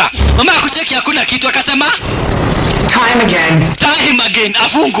ikaondoka. Mama akucheki hakuna kitu akasema Time again. time again.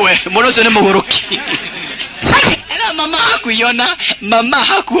 Afungwe. Moroso ni mugoroki. Ela mama hakuiona. Mama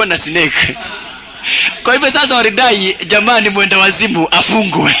hakuona snake. Kwa hivyo sasa walidai jamani mwenda wazimu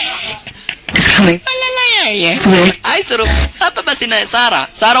afungwe. Aisoro hapa basi na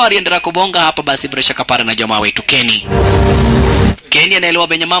Sara waliendelea kubonga hapa basi bila shaka pale na jamaa wetu Kenny. Kenny anaelewa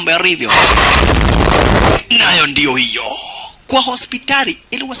venye mambo yalivyo. Nayo ndio hiyo. Kwa hospitali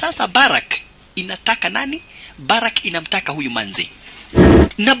ilikuwa sasa Barak inataka nani? Barak inamtaka huyu manzi.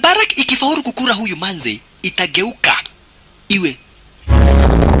 Na Barak ikifaulu kukura huyu manzi itageuka iwe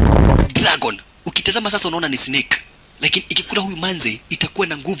dragon. Ukitazama sasa unaona ni snake. Lakini ikikula huyu manze itakuwa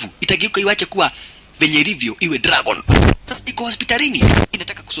na nguvu. Itageuka iwache kuwa venye ilivyo iwe dragon. Sasa iko hospitalini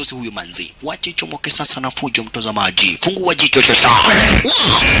inataka kusosi huyu manzi. Wache ichomoke sasa na fujo mtazamaji. Fungua jicho sasa.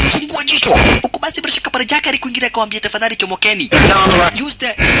 Fungua jicho. Uko basi bila shaka pale Jack kuingilia akamwambia tafadhali chomokeni. Use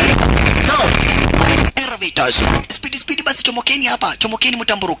the elevators. Speed basi chomokeni hapa. Chomokeni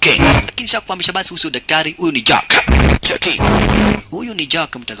mtamburuke. Lakini shakuhamisha basi huyu daktari, huyu ni Jack. Cheki. Huyu ni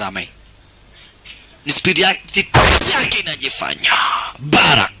Jack mtazame. Ni speed yake inajifanya.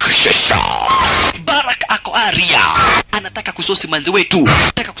 Barak sasa. Barak ako aria. Anataka kusosi manzi wetu.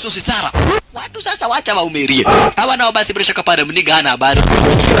 Anataka kusosi Sara. Watu sasa wacha waumerie. Hawa nao basi bila shaka pale mniga hana habari.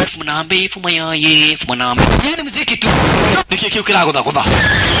 Fumanambe fumayaye fumanambe. Yeye muziki tu. Nikikiu kirago da kodha.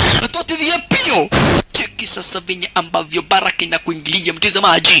 Toti dia pio. Cheki sasa venye ambavyo Barak inakuingilia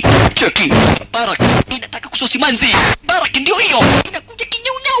mtazamaji. Cheki. Barak inataka kusosi manzi. Barak ndio hiyo. Inakuja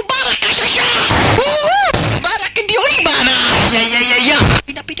Barak sasa. Barak ndio hii bana. Ya.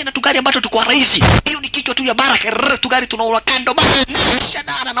 Inapita na tugari ambato tukwa rahisi. Hiyo ni kichwa tu ya Baraka. Tugari tunaola kando bana.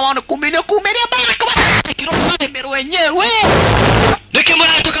 Shadana na waone kumilia Baraka bana. Kiroho mero wenyewe.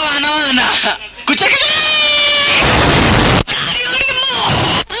 Nikimwona toka wana. Kucheka.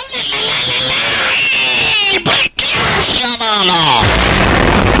 Shadana.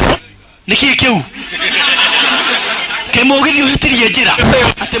 Nikikeu. Kemogithi uhitirie njira.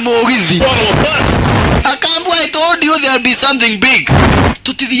 Ate mogithi. Akambu, I told you there'll be something big.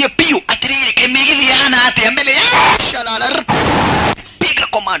 Tutithie piu atirire kemegithi hana ate mbele ya. Shalala. Piga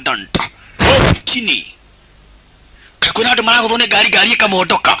commandant. Chini. Kuna ndo mara kuone gari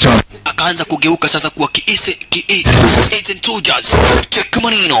ikamondoka. Akaanza kugeuka sasa kuwa kiese soldiers. Check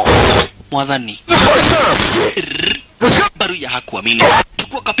manino. Mwadhani. Baru ya hakuamini.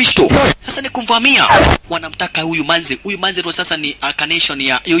 Chukua kapisto. Sasa ni kumvamia. Wanamtaka huyu manze ndo sasa ni incarnation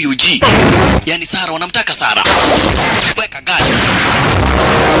ya UUG. Yani Sara, wanamtaka Sara. Weka gari.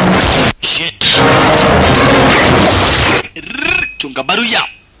 Shit. Chunga baruya.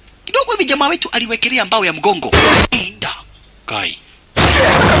 Kidogo hivi jamaa wetu aliwekelea mbao ya mgongo. Inda. Kai.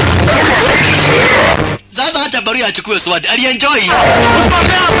 Sasa hata baruya achukue sword. Alienjoy.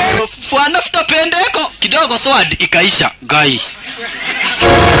 Fuanafuta pendeko. Kidogo sword ikaisha. Gai.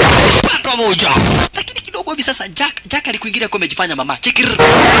 Pato moja. Lakini kidogo hivi sasa Jack alikuingilia kwa amejifanya mama. Chekir.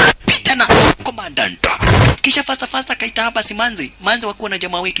 Pita na commandant. Kisha fasta kaita hapa si manze wakuwa na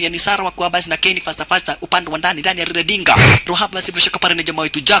jamaa wetu yani Sara wakuwa basi na Kenny fasta upande wa ndani ya redinga. Roho hapa basi brishaka pale na jamaa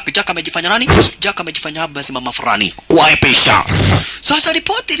wetu Jack amejifanya nani? Jack amejifanya hapa basi mama fulani. Kwa epesha. Sasa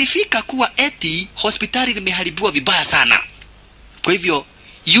ripoti ilifika kuwa eti hospitali limeharibiwa vibaya sana. Kwa hivyo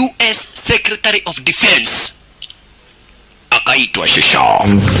US Secretary of Defense akaitwa Shisha.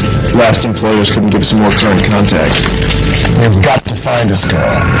 Last employers couldn't give us more current contact. We've got to find this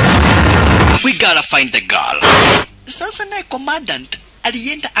girl. We gotta find the girl. Sasa naye commandant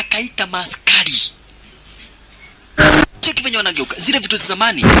alienda akaita maskari. Cheki venye wanageuka. Zile vitu za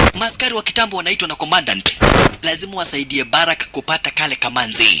zamani, maskari wa kitambo wanaitwa na commandant. Lazima wasaidie Baraka kupata kale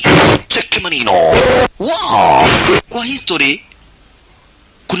kamanzi. Cheki manino. Wow. Kwa history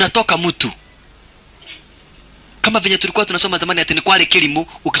kunatoka mtu. Kama venye tulikuwa tunasoma zamani ati ni kwale kilimu,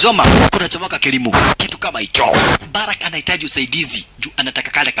 ukisoma kunachomoka kilimu. Kitu kama hicho. Baraka anahitaji usaidizi juu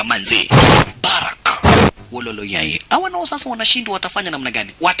anataka kale kamanzi. Baraka. Wololo yaye. Hawa nao sasa wanashindwa watafanya namna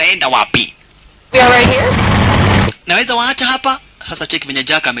gani? Wataenda wapi? We are right here. Naweza waacha hapa? Sasa check venye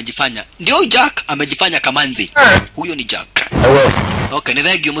Jack amejifanya. Ndio Jack amejifanya kamanzi. Huyo ni Jack. Okay, ni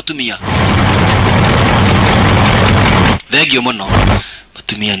thegio mutumia. Thegio muno.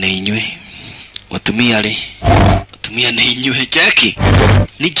 Mutumia na inywe. Mutumia na inywe Jackie.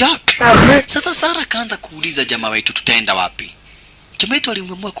 Ni Jack. Sasa Sara kaanza kuuliza jamaa wetu tutaenda wapi? Jamaa wetu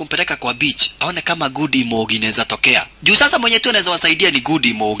alimwamua kumpeleka kwa beach. Aone kama good imogi inaweza tokea. Juu sasa mwenye tu anaweza wasaidia ni good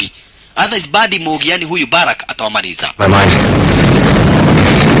imogi. Otherwise bad imogi yani huyu Barak atawamaliza.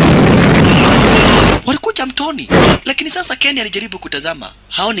 Walikuja mtoni. Lakini sasa Kenny alijaribu kutazama.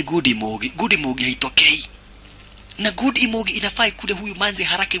 Haoni good imogi. Good imogi haitokei. Na good imogi inafai kule huyu manzi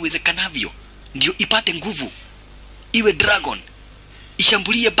haraka iwezekanavyo. Ndio ipate nguvu. Iwe dragon.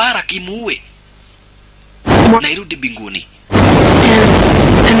 Ishambulie Barak imuue. Na irudi binguni.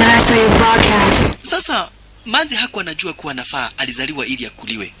 And then I saw your broadcast. Sasa manzi hakuwa anajua kuwa nafaa alizaliwa ili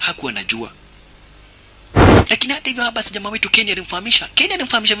akuliwe. Hakuwa anajua. Lakini hata hivyo basi jamaa wetu Kenny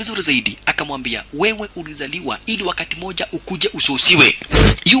alimfahamisha vizuri zaidi. Akamwambia wewe ulizaliwa ili wakati moja ukuje usosiwe.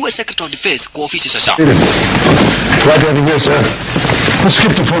 US Secretary of Defense kwa ofisi sasa. Glad to have you here, sir. Let's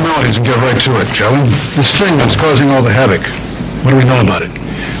skip the formalities and get right to it, shall we? This thing that's causing all the havoc. What do we know about it?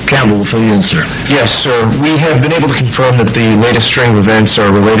 Campbell will fill you in, sir. Yes, sir. We have been able to confirm that the latest string of events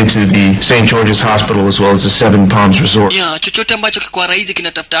are related to the St. George's Hospital as well as the Seven Palms Resort. Yeah, chochote ambacho kikuwa rahisi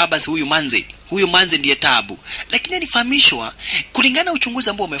kinatafuta basi huyu manzi. Huyu manzi ndiye tabu. Lakini alifahamishwa kulingana na uchunguzi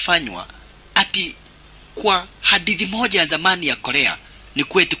ambao umefanywa ati kwa hadithi moja ya zamani ya Korea ni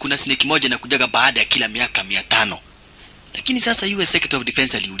kweti kuna snake moja na kujaga baada ya kila miaka 500. Lakini sasa US Secretary of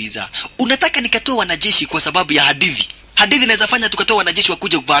Defense aliuliza, unataka nikatoa wanajeshi kwa sababu ya hadithi? Hadithi inaweza fanya tukatoa wanajeshi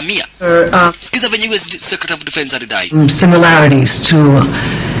wakuje kuvamia. Sikiza venye US Secretary of Defense alidai. Similarities to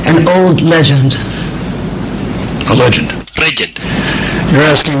an old legend. A legend? Legend.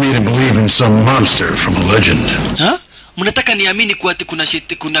 You're asking me to believe in some monster from a legend. Ha? Mnataka niamini kuwa ati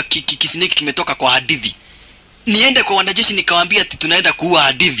kuna kisiniki kimetoka kwa hadithi. Niende kwa wanajeshi nikawaambia ati tunaenda kuua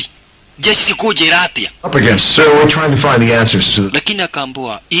hadithi. Jeshi sikuje ratia. Up against, sir, we're trying to find the answers to the... Lakini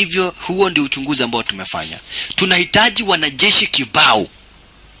akaambua, hivyo huo ndio uchunguzi ambao tumefanya. Tunahitaji wanajeshi kibao.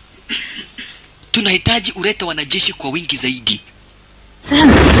 Tunahitaji ulete wanajeshi kwa wingi zaidi.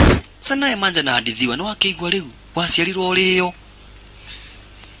 Sana manza na hadithiwa no akeigwa leo. Wasialirwo leo.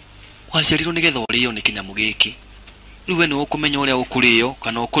 waciarirwo nigetha urio ni kinyamu giki riu we ni ukumenya uria ukurio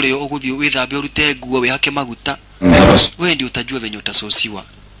kana ukurio uguthio withambe urute nguo wihake maguta we ndio utajua venye utasosiwa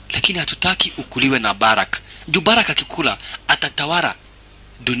lakini hatutaki ukuliwe na Barak juu Barak akikula atatawala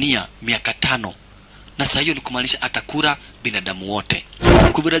dunia miaka 5 na sasa hiyo ni kumaanisha atakura binadamu wote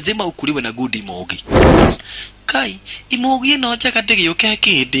kwa lazima ukuliwe na good imogi kai imogi no jaka ndege yoke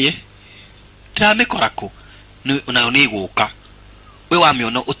kindi drame korako unayo ni guka we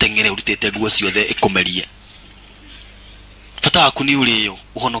wamiona utengere urutete nguo ciothe ikumerie fata waku ni uriyo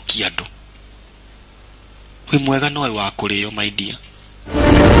uhonokia andu we mwega noe wa kuriyo my dear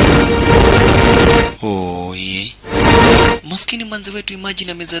ye maskini manzi wetu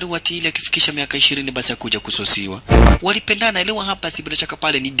imagine amezaliwa ati ile akifikisha miaka 20 basi akuja kusosiwa walipendana elewa hapa si bila shaka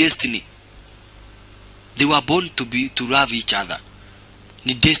pale ni destiny they were born to love each other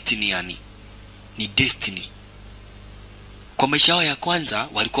ni destiny yani ni destiny kwa maisha yao ya kwanza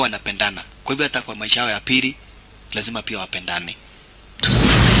walikuwa wanapendana kwa hivyo hata kwa maisha yao ya pili lazima pia wapendane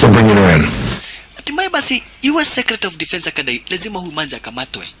hatimaye basi US Secret of Defense Academy lazima huyu manzi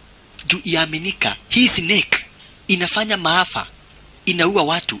akamatwe juu iaminika hii snake inafanya maafa inaua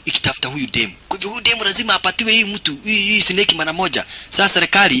watu ikitafuta huyu demu kwa hivyo huyu demu lazima apatiwe hii mtu hii snake mara moja sasa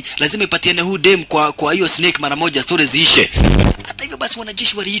serikali lazima ipatiane huyu demu kwa hiyo snake mara moja stories ziishe hata hivyo basi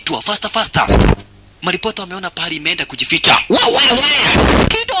wanajeshi waliitwa faster maripota wameona pahali imeenda kujificha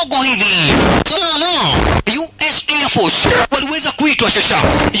kidogo hivi US Air Force waliweza kuitwa sasa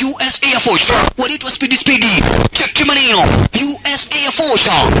US Air Force waliitwa speedy check maneno US Air Force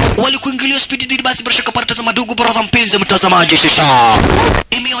walikuingilia speedy basi bila shaka parata za madugu brother mpenzi mtazamaji sasa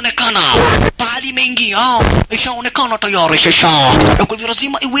imeonekana pahali imeingia ishaonekana tayari sasa na kwa hivyo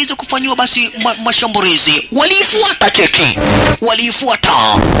lazima iweze kufanywa basi mashambulizi walifuata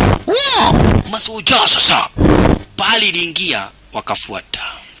masoja sasa pahali iliingia wakafuata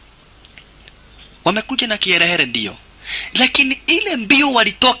wamekuja na kiherehere ndio lakini ile mbio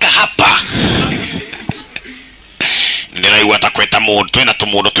walitoka hapa ndio watakweta moto na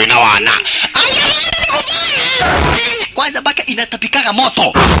tumudo tuna wana kwanza baka inatapikaga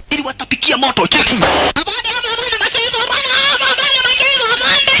moto ili watapikia moto cheki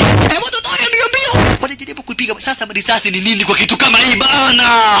wanajaribu kuipiga sasa risasi ni nini kwa kitu kama hii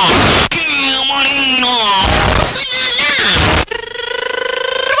bana Marino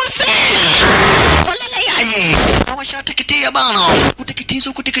washateketea bana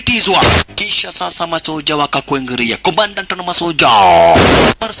kuteketizwa kisha sasa masoja wakakuingiria komandant na masoja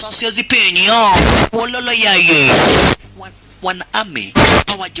risasi hazipenyi walala yaye wanaame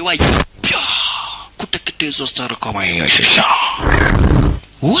hawajawahi kuteketezwa stara kama hiyo sasa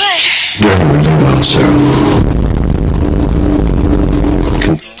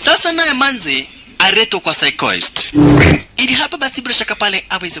sasa naye manzi areto kwa psychoist ili hapa basi bila shaka pale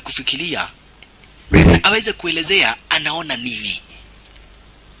aweze kufikiria aweze kuelezea anaona nini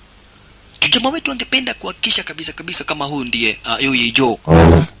jamaa wetu angependa kuhakikisha kabisa kama huyu ndiye yeye Joe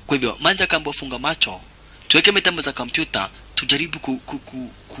kwa hivyo manzi akaambiwa funga macho tuweke mitambo za kompyuta tujaribu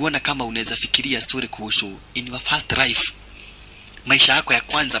kuona kama unaweza fikiria story kuhusu in your first life maisha yako ya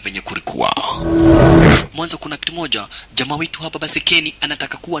kwanza venye kulikuwa mwanzo kuna kitu moja jamaa wetu hapa basi Kenny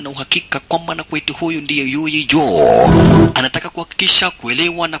anataka kuwa na uhakika kwamba na kwetu huyu ndiye yeye Joe anataka kuhakikisha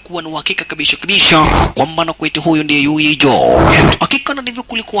kuelewa na kuwa na uhakika kabisa kwamba na kwetu huyu ndiye yeye Joe hakika na ndivyo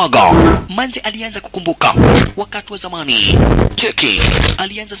kulikuwaga manzi alianza kukumbuka wakati wa zamani cheki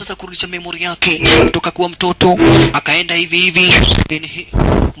alianza sasa kurudisha memory yake kutoka kuwa mtoto akaenda hivi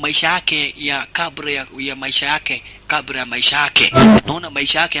maisha yake ya kabla ya maisha yake kabla ya maisha yake naona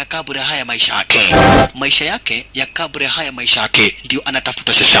maisha yake ya kabla haya maisha yake ya kabla haya maisha yake ndio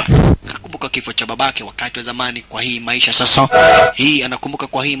anatafuta sasa kumbuka kifo cha babake wakati wa zamani kwa hii maisha sasa hii anakumbuka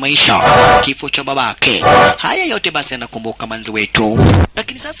kwa hii maisha kifo cha babake haya yote basi anakumbuka manzi wetu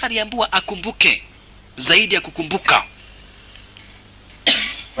lakini sasa aliambiwa akumbuke zaidi ya kukumbuka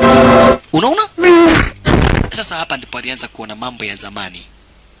unaona sasa hapa ndipo alianza kuona mambo ya zamani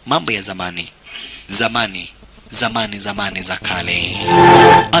za kale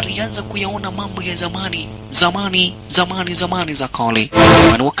alianza kuyaona mambo ya zamani za kale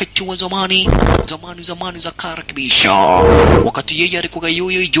na wakati wa zamani za karibisha wakati yeye alikuwa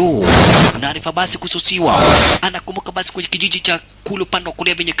yoyo juu na alifa basi kususiwa anakumbuka basi kwa kijiji cha kule pando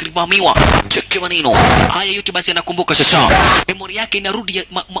kule venye kilivamiwa cheki maneno haya yote basi anakumbuka sasa memory yake inarudi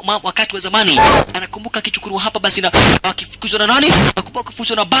wakati wa zamani anakumbuka kichukuliwa hapa basi na akifukuzwa na nani nakumbuka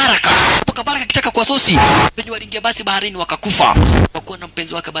kufukuzwa na Baraka mpaka Baraka kitaka kwa sosi venye waliingia basi baharini wakakufa. Wakuwa na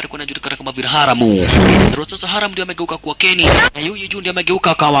mpenzi wake bado kuna julikana kama vile Haramu. Sasa Haram ndio amegeuka kuwa Kenny na yeye juu ndio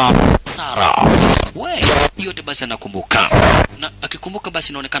amegeuka akawa Sara. We, yote basi anakumbuka. Na akikumbuka basi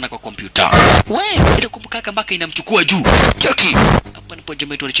inaonekana kwa kompyuta. We, ile kumbuka mpaka inamchukua juu. Cheki. Hapa ndipo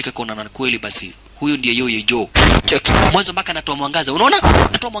jamaa yetu alicheka kuona na kweli basi. Huyu ndiye Yoye Jo. Cheki. Mwanzo mpaka anatoa mwangaza. Unaona?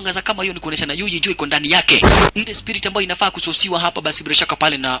 Anatoa mwangaza kama hiyo ni kuonesha na Yoye Jo iko ndani yake. Ile spirit ambayo inafaa kusosiwa hapa basi bila shaka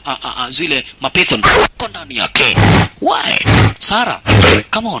pale na zile mapethon iko ndani yake. Why? Sara,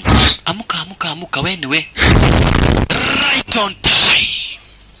 come on. Amuka wewe. Right on time.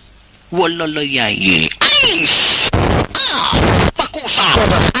 Walolo yaye. Pakusa.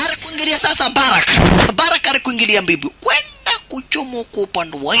 Ara kuingilia sasa Barak ara kuingilia mbibi. Kwenda kuchomoka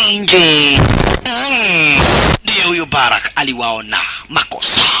upande wa nje. Ndiye huyo Barak aliwaona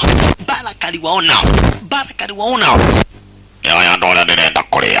makosa. Barak aliwaona. Ya ndola nenda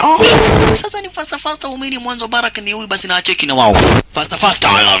kolea. Sasa ni fasta umeni mwanzo Barak ni huyu basi na acheki na wao. Fasta.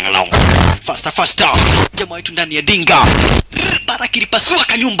 Jamaa wetu ndani ya dinga. Barak ilipasua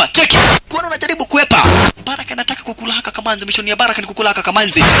kanyumba. Cheki. Kuona unajaribu kuepa. Barak anataka kukula haka kamanzi. Mishoni ya Barak ni kukula haka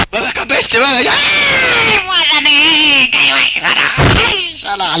kamanzi. Wewe kabeste wewe.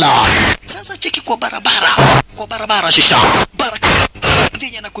 Shalala. Sasa cheki kwa barabara shisha. Barak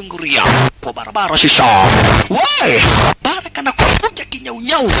ndiye na kuinguria kwa barabara shisha. Why? Barak anakuja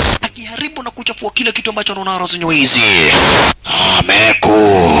kinyaunyau akiharibu na kuchafua kile kitu ambacho anaona razinyo hizi.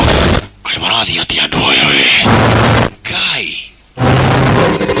 Meku. Kwa maradhi ya tiando wewe. Kai.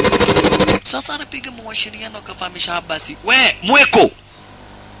 Sasa anapiga mwashiriano akafahamisha basi. We, mweko.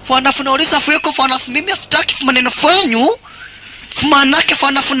 Fanafu naulisa fueko fanafu mimi afutaki maneno fanyu. Fumanake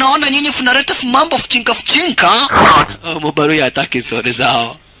fanafu naona nyinyi funareta fumambo fuchinka. Mubaru ya ataki story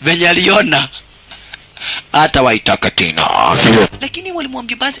zao. Venye aliona. Hata waitaka tena. Lakini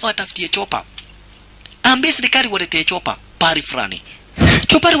walimwambia basi watafutie chopa. Ambie serikali waletee chopa pari fulani.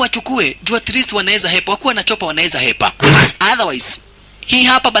 Chopari wachukue, juu at least wanaweza hepa. Wakuwa na chopa wanaweza hepa. Otherwise, hii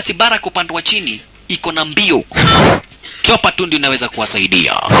hapa basi Barak upande wa chini iko na mbio. Chopa tu ndio inaweza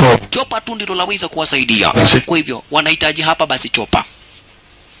kuwasaidia. Chopa tu ndio laweza kuwasaidia. Kwa hivyo wanahitaji hapa basi chopa.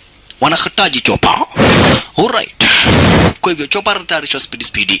 Wanahitaji chopa. Alright. Kwa hivyo chopa ratarisho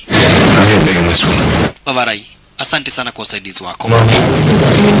speedy. Bavarai, asante sana kwa usaidizi wako.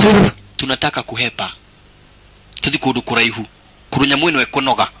 Tunataka kuhepa. Tudikudu kuraihu. Kurunya mwino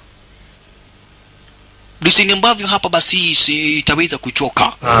ekonoga. Dusini ambavyo hapa basi itaweza kuchoka.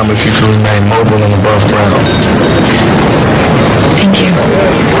 If you can remain mobile and above ground. Thank you.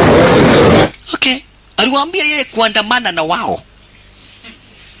 Okay. Aliwaambia yeye kuandamana na wao.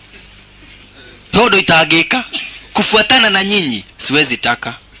 Hodo itageka. Kufuatana na nyinyi. Siwezi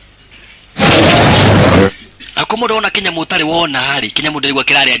taka. Akomodo ona Kenya mutare wona hali. Kenya mudari wa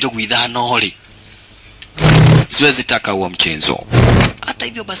kirari ajogu ithano holi. Siwezi taka huo mchezo. Hata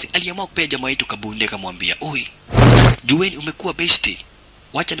hivyo basi aliamua kupea jamaa yetu kabunde akamwambia, "Oi, jueni umekuwa besti.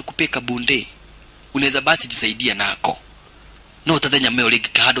 Wacha nikupee kabunde. Unaweza basi jisaidia nako. No tadhanya meo legi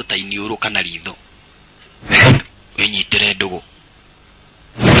kahado tainiuro kana ritho. Wenyitere ndogo.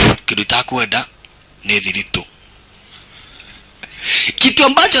 Kidu takwenda ni thirito." Kitu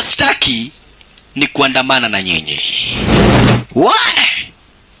ambacho sitaki ni kuandamana na nyinyi. Why?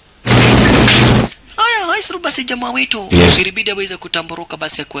 Haisuru basi jamaa wetu. Ilibidi aweze kutamburuka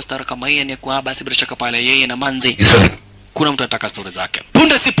basi kwa stara kama yeye ni kwa basi bila shaka pale yeye na manzi. Kuna mtu anataka story zake.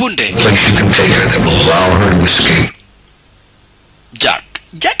 Punde si punde.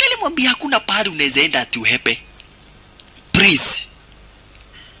 Jack alimwambia hakuna pahali unaweza enda ati uhepe. Please.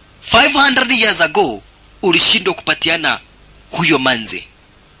 500 years ago ulishindwa kupatiana huyo manzi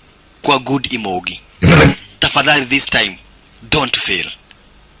kwa good imogi. Tafadhali this time don't fail.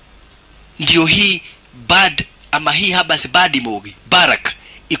 Ndio hii bad ama hii habasi bad imogi. Barak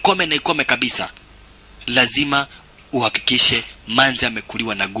ikome kabisa. Lazima uhakikishe manzi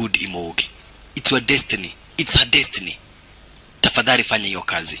amekuliwa na good imogi. It's your destiny. It's her destiny. Tafadhali fanya hiyo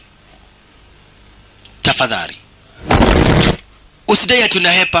kazi. Tafadhali. Usidai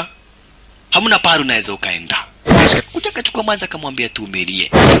tunahepa. Hamuna paru unaweza ukaenda. Kutaka chukua manzi akamwambia tu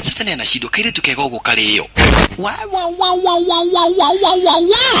umelie. Sasa ni anashindwa kile tukekoko kale hiyo. Wa.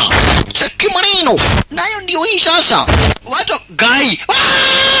 Cheki maneno. Nayo ndio hii sasa. Watu guy.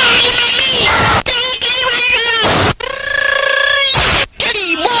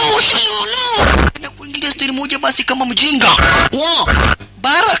 Na kuingilia stili moja basi kama mjinga. Wa.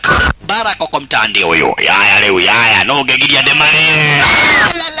 Barak kwa mtande huyo. Yaya leo yaya no gegidia demane.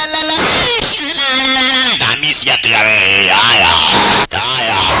 La. Damisi ya tiare. Yaya.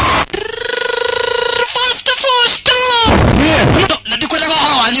 Fast. Na diko na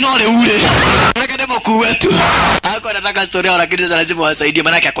hawa ni no le ule. Rekade boku wetu. anataka story yao lakini sasa lazima wasaidie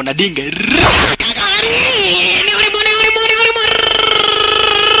maana yake akona dinga.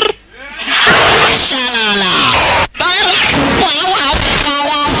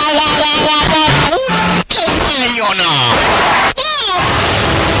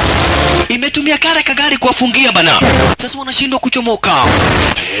 Imetumia kale kagari kuwafungia bana. Sasa wanashindwa kuchomoka.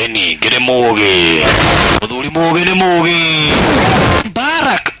 Ni geremoge. Udhuli moge ni moge.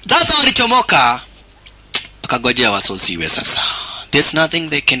 Barak. Sasa walichomoka. Tukagojea wasosiwe sasa. There's nothing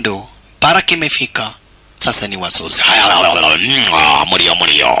they can do. Barak imefika. Sasa ni wasosi.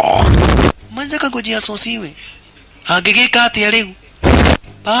 Mulio. Mwanza kagojea wasosiwe. Agigika ati ya leo.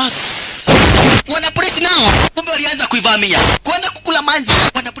 Bas. Wana polisi nao kumbe walianza kuivamia kwenda kukula manzi.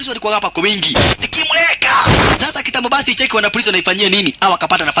 Wana polisi walikuwa hapa kwa wingi nikimleka. Sasa kitambo basi cheki wana polisi wanaifanyia nini au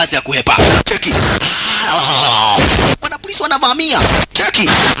akapata nafasi ya kuhepa. Cheki wana polisi wanavamia. Cheki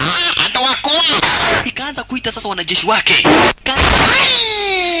hata wako ikaanza kuita sasa wanajeshi wake.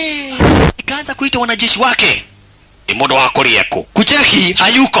 Ikaanza kuita wanajeshi wake. Imodo wako liyeko kucheki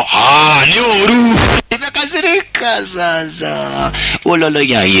hayuko. Ni uru. Imekasirika sasa. Ololo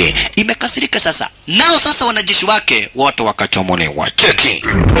yaye. Imekasirika sasa. Nao sasa wanajeshi wake wote wakachomolewa. Cheki.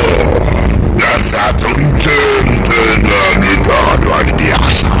 Sasa tumtende na mitado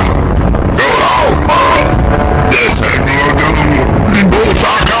adiasa.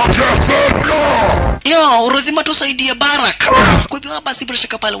 Yo, lazima tusaidie Barak. Kwa hivyo basi bila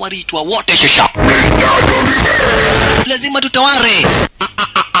shaka pale waliitwa wote shisha. Lazima tutaware.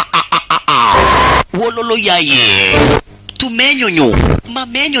 Wololo yaye. Tumenyonyo,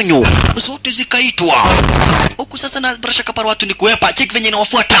 mamenyonyo zote zikaitwa. Huku sasa na bila shaka pale watu ni kuepa. Cheki venye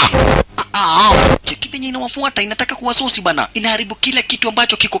inawafuata. Cheki venye inawafuata inataka kuwasusi bana. Inaharibu kila kitu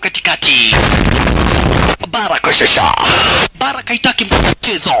ambacho kiko katikati. Barak shisha. Barak haitaki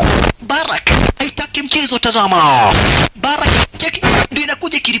mchezo. Barak haitaki mchezo, tazama. Barak cheki ndio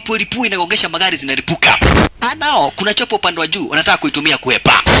inakuja kiripui inagongesha magari zinaripuka. Anao kuna chopo upande wa juu wanataka kuitumia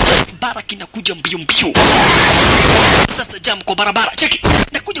kuepa. Barak inakuja mbio. Sasa jam kwa barabara cheki.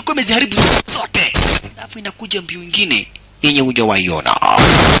 Inakuja kwa meziharibu zote. Alafu inakuja mbio nyingine yenye hujawaiona.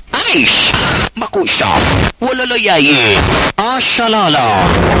 Aish makusha. Wololo yaye. Ashalala.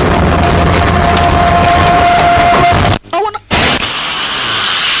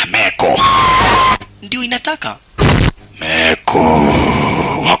 Meko ndio inataka. Meko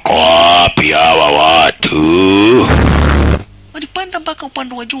wako wapi hawa watu? Walipanda mpaka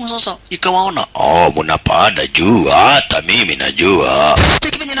upande wa juu sasa. Ikawaona. Mnapanda juu hata mimi najua.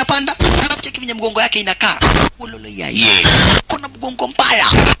 Cheki venye napanda. Alafu cheki venye mgongo yake inakaa. Ulolo yaye. Kuna mgongo mbaya.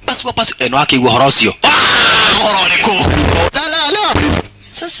 Basi wapasi eno yake iwe horosio. Horoniko. Talala.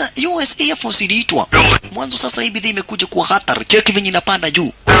 Sasa US Air Force iliitwa. Mwanzo sasa hii bidhaa imekuja kuwa hatari. Cheki venye inapanda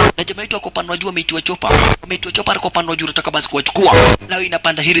juu. Na jamaa yetu kwa upande wa juu ameitiwa chopa. Ameitiwa chopa kwa upande wa juu nataka basi kuwachukua. Leo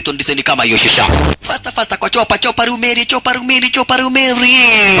inapanda Hilton design kama hiyo shisha. Fasta kwa chopa rumeri.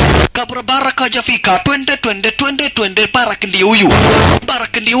 Kabla Barak hajafika. Twende Barak ndiye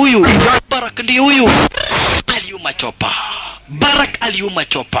huyu. Aliuma chopa. Barak aliuma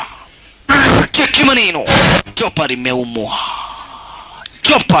chopa. Cheki maneno. Chopa limeumwa.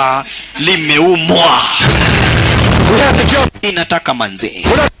 Inataka manzi.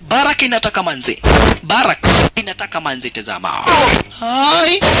 Barak inataka manzi tazama.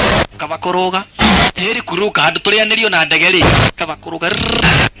 Hai. Kavakoroga. Heri kuruka hadi tulianilio na ndegeli. Kavakoroga.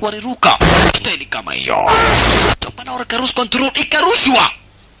 Waliruka. Kiteni kama hiyo. Topana ora cruise control ikarushwa.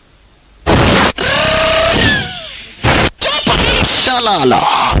 Chopa. Shalala.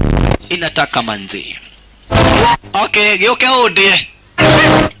 Inataka manzi. Okay, geuke ode.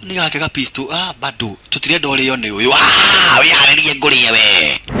 Nigake ka pisto. Bado tutire dole yone uyu. Wihanerie ngurie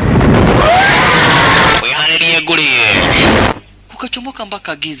we. Kukachomoka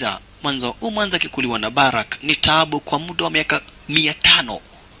mpaka giza. Mwanzo kikuliwa na Barak ni taabu kwa muda wa miaka 500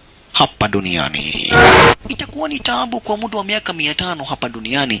 hapa duniani. Itakuwa ni taabu kwa muda wa miaka 500 hapa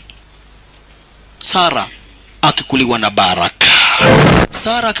duniani. Sara akikuliwa na Barak.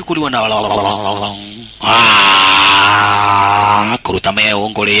 Kuruta meo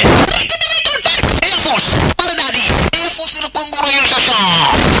ngole. Air Force, Paradadi. Air Force inapangura sasa.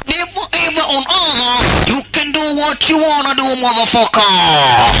 Never ever on earth you can do what you wanna do, motherfucker.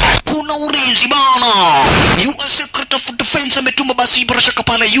 Kuna ulinzi bana. US Secret of Defense ametuma basi barasha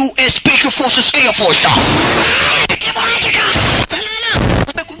kapala US Special Forces Air Force.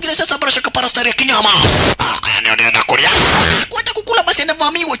 Kuingia sasa barasha kapara stari ya kinyama. Anaenda kulia. Kwenda kukula basi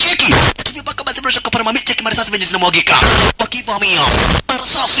anavamiwa cheki. Tumia baka basi barasha kapara mami cheki marisasi venye zinamwagika. Wakivamia.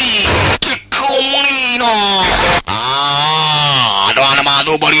 Marisasi. Kumino. Ado ana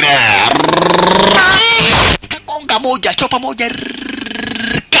madhubo lile. bonga moja, chopa moja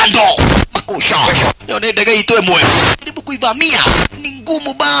kando. Makusha. Yone ndege itoe moyo. Jaribu kuivamia. Ni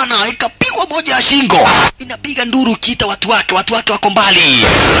ngumu bana. Ikapigwa moja ya shingo. Inapiga nduru kiita watu wake wako mbali.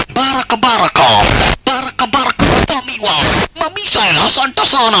 Baraka. Vamiwa. Mamisa, asante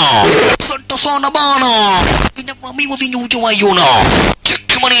sana bana. Inavamiwa vinyuja wa yuna.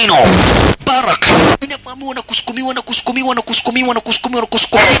 Cheki maneno. Barak. Inavamiwa na kusukumiwa.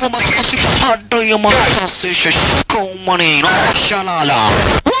 Makasi hada ya makasi shashiko maneno. Shalala.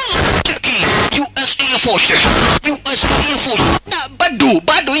 Cheki. US Air Force. Na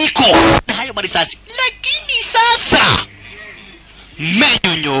bado iko. Na hayo marisasi. Lakini sasa.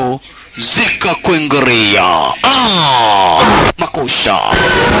 Menyonyo. Zika kuingiria. Makusha.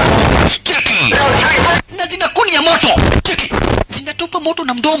 Cheki. Na zinakuni ya moto. Cheki. Zinatupa moto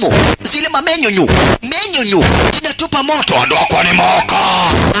na mdomo. Zile mamenyonyo. Zinatupa moto. Adokwa ni moka.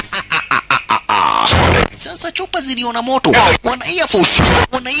 Sasa chupa ziliona moto. Wana Air Force.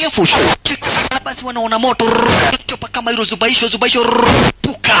 Cheki. Basi wanaona moto. Chupa kama hilo zubaisho.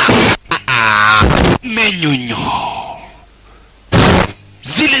 Puka. Menyonyo.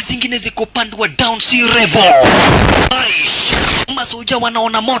 Zile zingine ziko pande wa down sea level. Aish. Masoja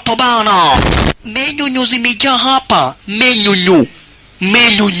wanaona moto bana. Menyonyo zimejaa hapa. Menyonyo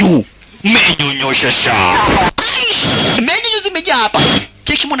shasha. Aish. Menyonyo zimejaa hapa.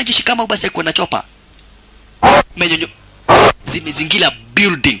 Cheki mwanajeshi kama basi yuko na chopa. Menyonyo zimezingira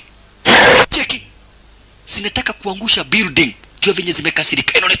building. Cheki. Zinataka kuangusha building. Jua venye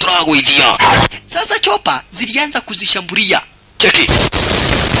zimekasirika. Eno netorago hivya. Sasa chopa zilianza kuzishambulia. Cheki.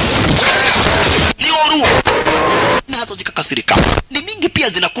 Ni oru. Nazo zikakasirika. Ni mingi pia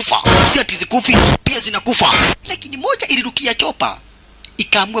zinakufa. Si ati zikufi, pia zinakufa. Lakini moja ilirukia chopa.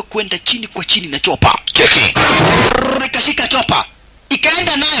 Ikaamua kwenda chini kwa chini na chopa. Cheki. Ikashika chopa.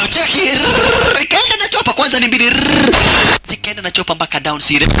 Ikaenda nayo. Cheki. Ikaenda na chopa. Kwanza ni mbili. Zikaenda na chopa mpaka down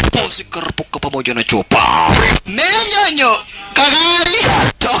sea. Posi karapuka pamoja na chopa. Menyonyo. Kagari.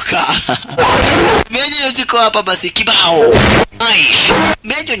 Toka. Menyonyo ziko hapa basi kibao. Aish.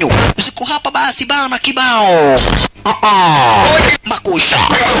 Menyonyo ziko hapa basi bana kibao. Makusha.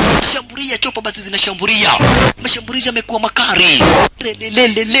 Shamburia chopa basi zinashamburia. Mashambulizi yamekuwa makari.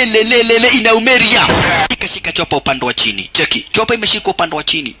 Lele inaumeria. Ikashika chopa upande wa chini. Cheki. Chopa imeshikwa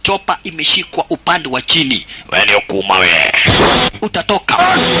upande wa chini. Wewe ukuma we.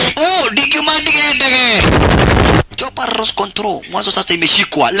 Utatoka. Digimandege. Chopa lost control. Mwanzo sasa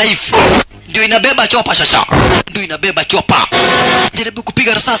imeshikwa live. Ndio inabeba chopa sasa. Jaribu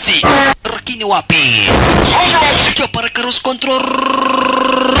kupiga risasi. Lakini wapi? Chopa lost control.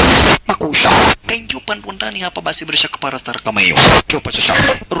 Makusha. Kaingia upande wa ndani hapa basi bila shaka para star kama hiyo. Chopa sasa.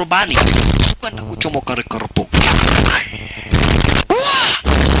 Rubani. Kwenda kuchomoka rekarapo.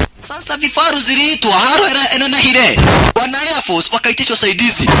 Sasa vifaru ziliitwa haro na hile. Wana Air Force wakaitishwa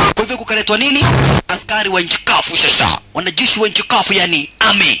saidizi. Kwa hivyo kukaletwa nini? Askari wa nchi kafu sasa. Wanajeshi wa nchi kafu yani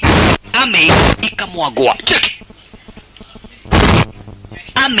army ikamwagwa. Check.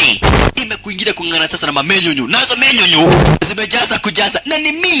 Army imekuingia kungana sasa na mamenyonyo. Nazo menyonyo zimejaza kujaza na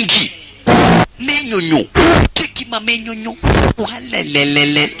ni mingi. Menyonyo. Cheki mamenyonyo.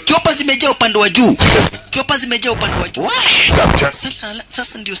 Walelelele. Chopa zimejaa upande wa juu.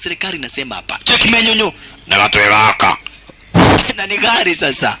 Sasa ndio serikali inasema hapa. Cheki menyonyo. Na watu waka. Na ni gari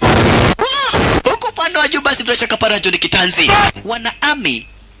sasa. Huko upande wa juu basi bila shaka parajo ni kitanzi. Wana army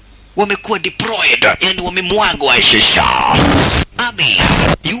wamekuwa deployed, yani wamemwagwa shisha.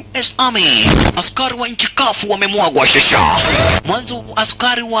 US Army, askari wa nchi kafu wamemwagwa shisha. Mwanzo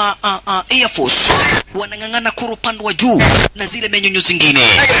askari wa Air Force wanangangana kuru upande wa juu na zile menyonyo zingine.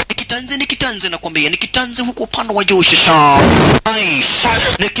 Nikitanze nakwambia, nikitanze huko upande wa juu shisha. Aish,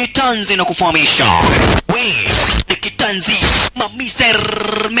 nikitanze na kufahamisha. Nikitanzi mamiser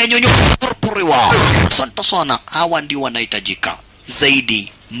menyonyo purpuriwa. Asante sana, hawa ndio wanahitajika.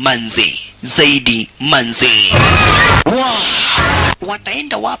 Zaidi manzi.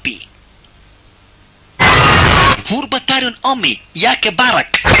 Wataenda wapi? Full Battalion Army yake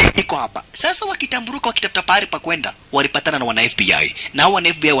Barak iko hapa. Sasa wakitamburuka wakitafuta pahali pa kwenda, walipatana na wana FBI. Na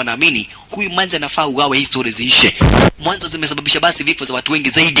wana FBI wanaamini huyu manzi anafaa ugawe hii stories ziishe. Mwanzo zimesababisha basi vifo za watu wengi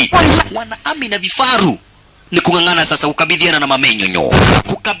zaidi. Wana army na vifaru ni kungangana sasa kukabidhiana na mamenyonyo.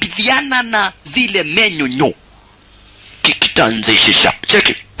 Kukabidhiana na zile menyonyo. Kikitanzisha. Check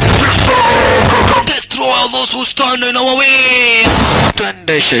it. Destroy those who stand in our way.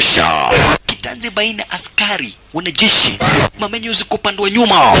 Twendesha. Kitanzi baina askari, wanajeshi, mamenyo ziko upande wa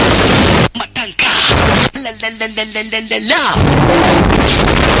nyuma. Matanka. La.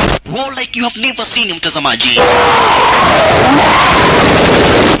 War like you have never seen, mtazamaji.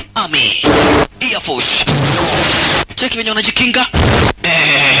 Army, Air Force, Cheki venye wanajikinga.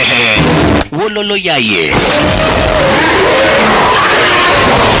 Wololo yaye.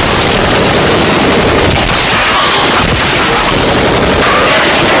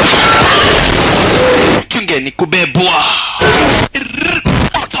 Chungeni kubebwa.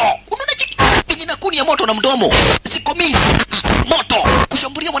 Moto. Unaona cheki venye na kuni ya moto na mdomo. Siko mingi. Moto.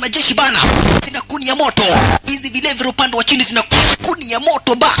 Kushambulia wanajeshi bana. Sina kuni ya moto. Hizi vilevile upande wa chini sina kuni ya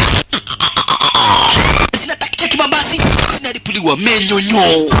moto ba. Sina takitaki babasi. Sina ripuliwa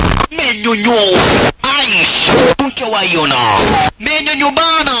menyonyo. Menyonyo. Aish. Ucha waiona. Menyonyo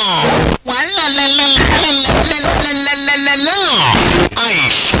bana. Wala la la la la la la la la.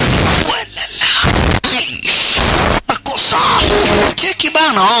 Aish. Wala la. Aish. Makosa. Cheki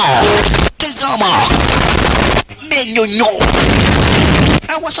bana. Tazama. Menyonyo.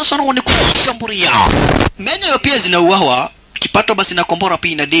 Hawa sasa naone kushambulia. Menyonyo pia zinauawa. Kipato basi na kombora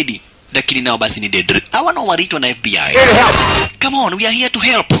pia ina dedi. Lakini nao basi ni dead. Hawa nao wanaitwa na FBI. Come on, we are here to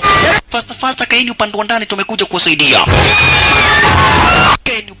help. Faster, kaini upande wa ndani tumekuja kuwasaidia.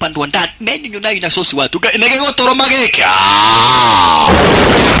 Kaini upande wa ndani. Menyonyo nayo inasosi watu. Inagego toro mageka.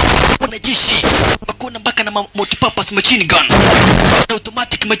 Wanajeshi. Wakona mpaka na multipurpose machine gun.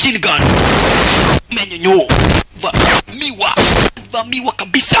 Automatic machine gun. Menyonyo. Vamiwa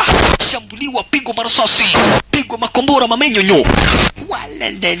kabisa. Shambuliwa, pigwa marasasi. Pigwa makombora mamenyonyo.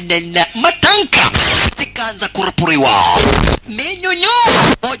 Walalala. Matanka. Zikaanza kurupuriwa. Menyonyo.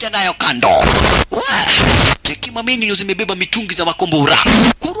 Moja nayo kando. Cheki mamenyonyo zimebeba mitungi za makombora.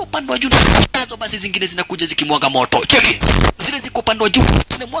 Kuru upande wa juu. Nazo basi zingine zinakuja zikimwaga moto. Cheki. Zile ziko upande wa juu.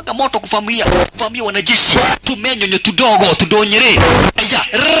 Zinamwaga moto kuvamia wanajeshi. Tumenyonyo tudogo. Tudonyere. Aya.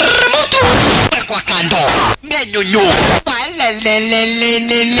 Moto. Kwa kando. Menyonyo.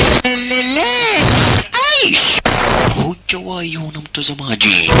 Aish. Hujawaiona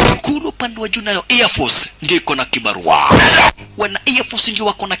mtazamaji. Kulu upande wa juu nayo Air Force ndio iko na kibarua. Wana Air Force ndio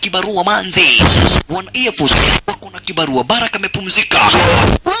wako na kibarua manzi. Wana Air Force wako na kibarua. Baraka amepumzika.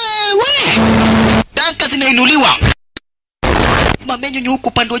 Wewe. Tanka zinainuliwa. Mamenyonyo huko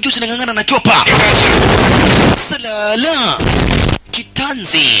upande wa juu zinang'ang'ana na chopa. Salala.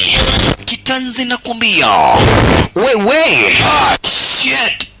 Kitanzi nakwambia. Wewe.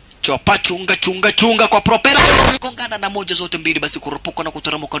 Shit. Chopa chunga kwa propela. Kongana na moja zote mbili basi kurupuka na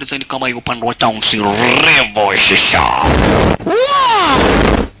kutaramuka design kama hiyo upande wa town si revo shisha.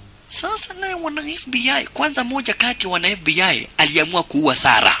 Sasa naye wana FBI. Kwanza moja kati wana FBI aliamua kuua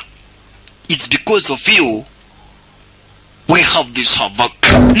Sara. It's because of you we have this havoc.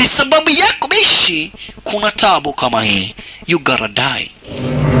 Ni sababu yako bishi kuna tabu kama hii. You gotta die.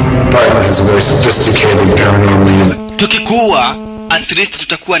 Barton has a very sophisticated paranormal unit. Tukikuwa at least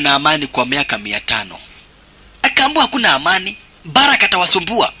tutakuwa na amani kwa miaka 500. Akaambua hakuna amani. Baraka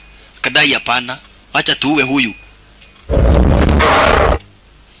atawasumbua. Kadai hapana. Acha tuue huyu.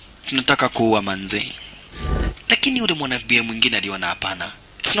 Tunataka kuua manze. Lakini yule mwana FBI mwingine aliona hapana.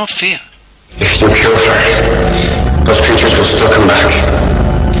 It's not fair. If you kill her, those creatures will still come back.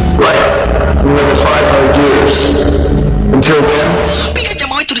 Right. Another 500 years. Until then. Piga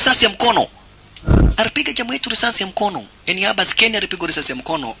jamaa wetu risasi ya mkono. Alipiga jamaa wetu risasi ya mkono. Yaani Abbas Kenya alipiga risasi ya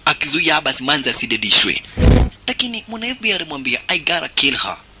mkono akizuia Abbas Manzi asidedishwe. Lakini mwana FBI alimwambia I gotta kill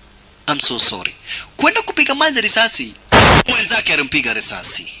her. I'm so sorry. Kwenda kupiga Manzi risasi. Mwenzake alimpiga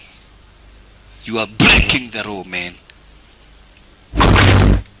risasi. You are breaking the law, man.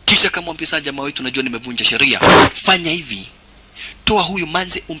 Kisha kama mpisa jamaa wetu najua nimevunja sheria. Fanya hivi. Toa huyu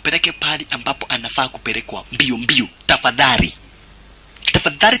Manzi umpeleke pale ambapo anafaa kupelekwa mbio. Tafadhali.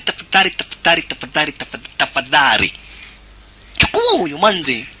 Tafadhali. Chukua huyu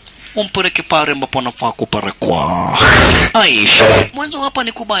Manzi umpeleke pale ambapo anafaa kupelekwa. Aisha. Mwanzo hapa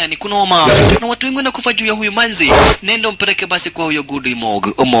ni kubaya ni kunoma. Na watu wengi wanakufa juu ya huyu Manzi. Nenda mpeleke basi kwa huyo Gudi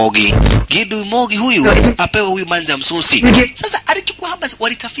Mogi. Gidi Mogi huyu apewe huyu Manzi amsusi. Sasa alichukua hapa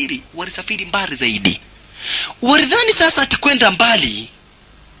walisafiri mbali zaidi. Walidhani sasa atikwenda mbali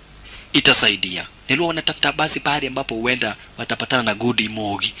itasaidia. Nilikuwa wanatafuta basi pale ambapo huenda watapatana na Gudi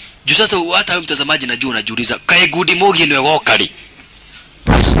Mogi. Juu sasa hata wewe mtazamaji najua unajiuliza kae Gudi Mogi ni wakali.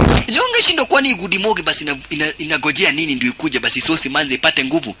 Nyonge shindo kwani Gudi Mogi basi inagojea nini ndio ikuje basi sosi Manzi ipate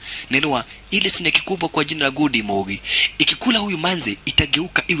nguvu. Nelewa ile snake kubwa kwa jina la Gudi Mogi. Ikikula huyu Manzi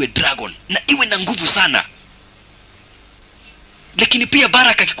itageuka iwe dragon na iwe na nguvu sana. Lakini pia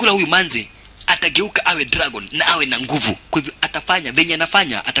Baraka akikula huyu Manzi atageuka awe dragon na awe na nguvu. Kwa hivyo atafanya venye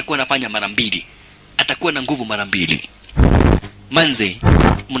anafanya atakuwa anafanya mara mbili. Atakuwa na nguvu mara mbili. Manzi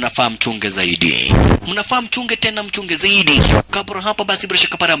mnafaa mchunge zaidi. Mnafaa mchunge tena mchunge zaidi. Kabla hapa basi bila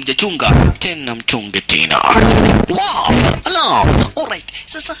shaka para mjachunga tena mchunge tena. Wow! Hello. Alright.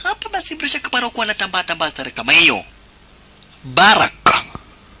 Sasa hapa basi bila shaka para kwa anatambaa stare kama hiyo. Baraka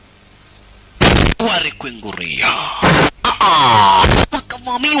ware kuinguria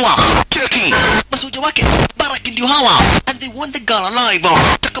wakavamiwa. Cheki masuja wake Baraka ndio hawa, and they want the girl alive.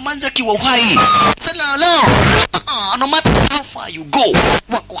 Takamanza kiwa uhai salala. No matter how far you go,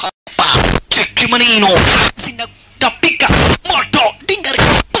 wako hapa. Cheki manino zinatapika moto dingari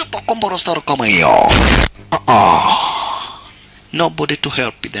papa komboro star kama hiyo. Nobody to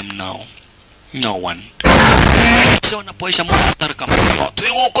help them now. No one. So napoesha monster kama hiyo.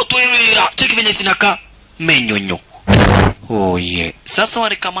 Tuweko tuwira. Cheki venye sinaka menyonyo. Oh yeah. Sasa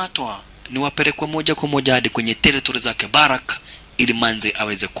walikamatwa ni wapelekwe moja kwa moja hadi kwenye territory zake Baraka ili manze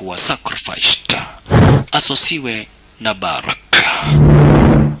aweze kuwa sacrificed. Asosiwe na Baraka.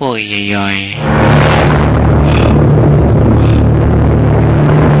 Oh yeah.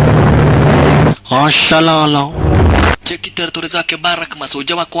 Ashalala. Cheki territory zake Baraka,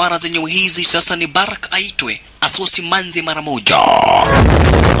 masoja wa kwara zenye hizi. Sasa ni Baraka aitwe asosi manzi mara moja.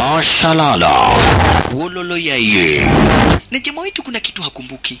 Ashalala. Wololo yaye. Na jamaa wetu kuna kitu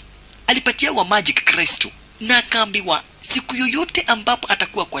hakumbuki. Alipatia wa Magic Kristo na akaambiwa siku yoyote ambapo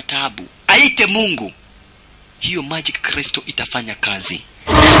atakuwa kwa taabu aite Mungu, hiyo Magic Kristo itafanya kazi.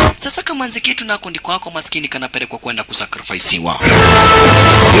 Sasa kama manzi kitu nako ndiko wako maskini kanapelekwa kwenda kusacrificewa.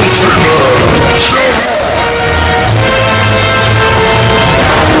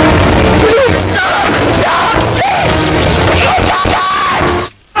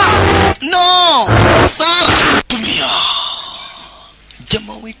 No! Sara! Tumia!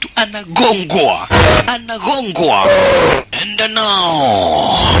 Jamaa wetu anagongwa! And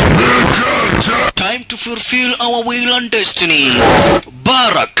now! Time to fulfill our will and destiny.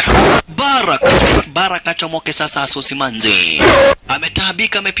 Baraka chomoke sasa asosi manzi.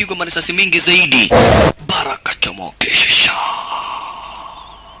 Ametahabika, amepigwa marisasi mingi zaidi. Baraka chomoke shisha.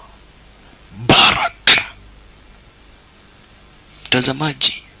 Baraka.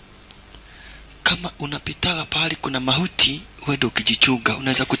 Tazamaji, kama unapitaga pahali kuna mahuti, wewe ukijichunga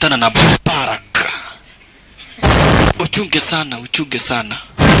unaweza kutana na Baraka. Uchunge sana.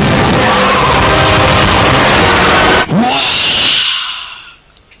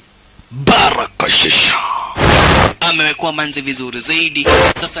 Baraka shisha. Amewekwa manzi vizuri zaidi.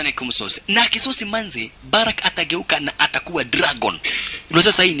 Sasa ni kumsosi. Na kisosi manzi, Baraka atageuka na atakuwa dragon. Ilo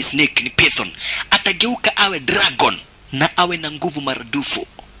sasa hii ni snake, ni python. Atageuka awe dragon na awe na nguvu maradufu.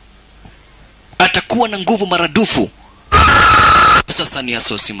 Atakuwa na nguvu maradufu. Sasa ni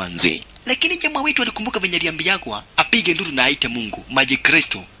asosi manzi. Lakini jamaa wetu alikumbuka venye aliambiwa apige nduru na aite Mungu. Magic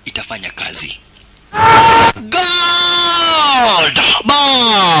Kristo itafanya kazi. God!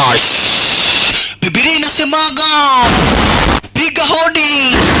 Bash! Biblia inasemaga piga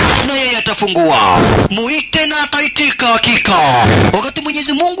hodi na yeye atafungua. Muite na ataitika hakika. Wakati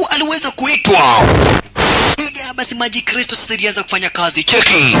Mwenyezi Mungu aliweza kuitwa, basi Magic Kristo sasa ilianza kufanya kazi.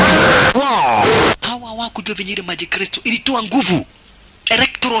 Cheki. Wow. Hawa hawakujua venye ile Magic Kristo ilitoa nguvu.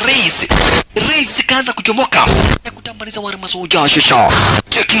 Electro rays zikaanza kuchomoka na kutambaliza wale masoja shisha.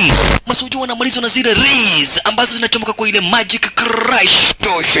 Cheki. Masoja wanamalizwa na zile rays ambazo zinachomoka kwa ile Magic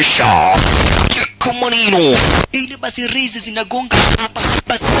Kristo shisha. Cheki manino. Ile basi rays zinagonga hapa,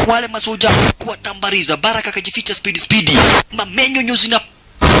 basi wale masoja kuwatambaliza. Baraka akajificha speed. Mamenyo zina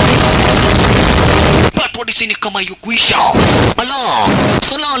patwa disini kama hiyo kuisha. Ala,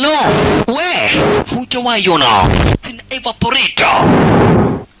 salalo, we, hujawaiona. Zina evaporate.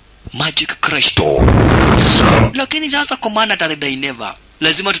 Magic Kristo. Lakini sasa komanda taredai never.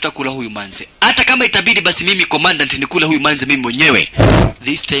 Lazima tutakula huyu manze. Hata kama itabidi basi mimi commandant nikula huyu manze mimi mwenyewe.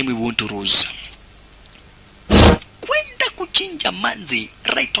 This time we want to lose. Kwenda kuchinja manze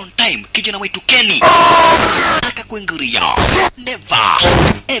right on time. Kijana wetu Kenny akakuingiria. Never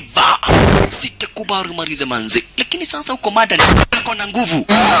ever sitakubali mariza manze. Lakini sasa ukomanda ako na nguvu.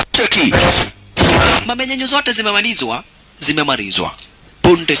 Cheki. Mamenyenyo zote zimemalizwa.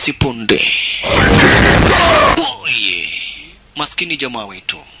 Punde si punde. Boy. Maskini jamaa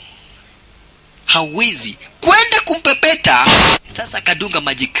wetu hawezi kwenda kumpepeta. Sasa kadunga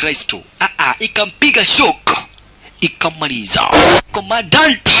Magic Kristo. Ikampiga shock. Ikamaliza.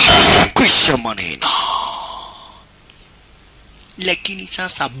 Komandanti kwisha maneno. Lakini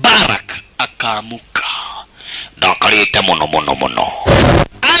sasa Baraka akaamuka na akaleta mono.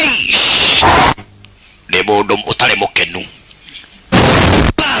 Aish! Lebodom utale mokenu.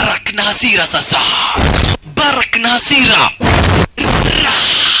 Baraka na hasira sasa.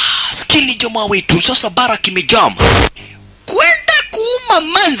 Skini jamaa wetu. Sasa Baraka imejam kwenda kuuma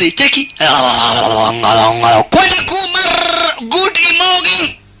manze. Cheki. Kwenda kuuma good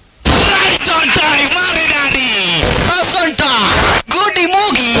emoji. Right on time, maridadi. Asanta. Good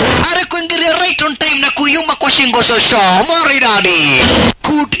emoji. Are kuingiria right on time na kuyuma kwa shingo shosho maridadi.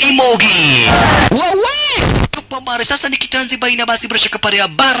 Good Imogi. Wawe tupambare sasa ni kitanzi baina basi bila shaka pale ya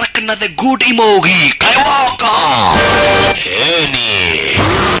Barak na the Good Imogi. Kaiwaka Eni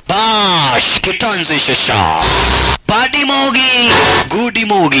bash kitanzi shosho Bad Imogi, Good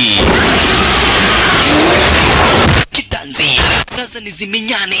Imogi. Kitanzi sasa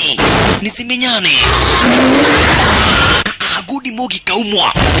niziminyane. Good Imogi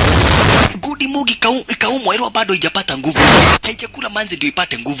kaumwa. Good Imogi kaumwa ilo bado haijapata nguvu. Haijakula manzi ndio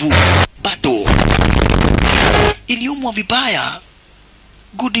ipate nguvu. Bado iliumwa vibaya.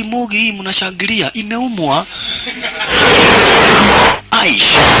 Good Imogi hii mnashangilia imeumwa. Aish.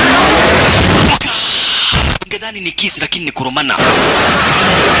 Ngedhani ni kisi lakini ni kurumana.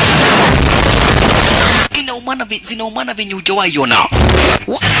 Zinaumana venye hujawahi ona.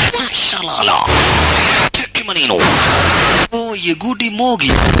 Shalala. Cheki maneno. Oye, Good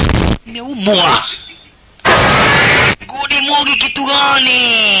Imogi imeumwa. Good Imogi kitu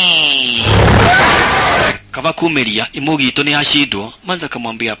gani? Kava kumeria Imogi ito ni hashidwa. Manza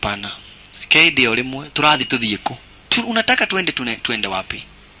kamwambia hapana. Kaidi olimwe turathi tuthieko. Unataka tuende wapi?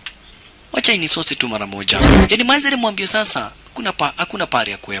 Wacha ini sosi tu mara moja. Yaani manza alimwambia sasa hakuna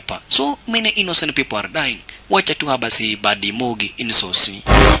pari ya kuepa. So many innocent people are dying. Wacha tu habasi Bad Imogi in sosi.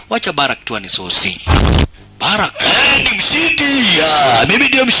 Wacha Barak tu ni sosi. Barak ni mshidi. Mimi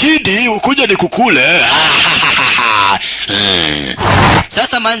ndio mshidi, ukuja nikukule.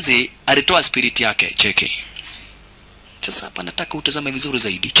 Sasa manzi alitoa spirit yake, cheki. Sasa hapa nataka utazame vizuri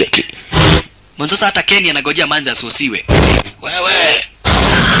zaidi, cheki. Mwanzo sasa hata Kenny anagojea manzi asosiwe. Wewe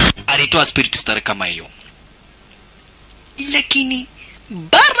alitoa spirit star kama hiyo. Lakini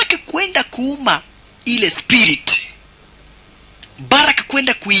Barak kwenda kuuma ile spirit. Barak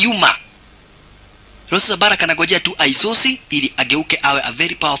kwenda kuiuma. Sasa Barak anagojea tu aisosi ili ageuke awe a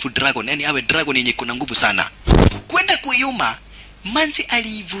very powerful dragon, yani awe dragon yenye kuna nguvu sana. Kwenda kuiuma, manzi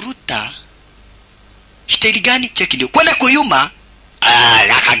aliivuruta. Staili gani? Cheki ndio. Kwenda kuiuma,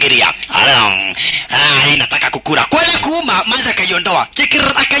 akagiria. Inataka kukura. Kwenda kuuma, manzi akaiondoa. Cheki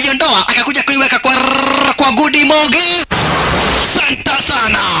akaiondoa, akakuja kuiweka kwa Good Imogi. Santa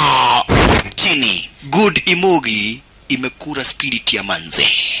sana. Chini, Good Imogi imekura spirit ya manzi.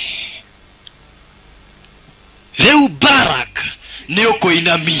 Leo Barak ni uko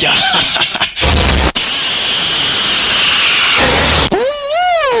inamia.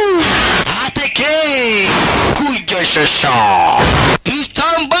 Ateke kujashasha. This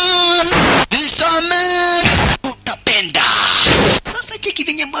time man utapenda. Sasa cheki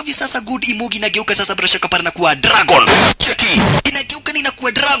venye ambavyo sasa Good Imogi inageuka sasa bila shaka pale na kuwa dragon. Cheki inageuka ni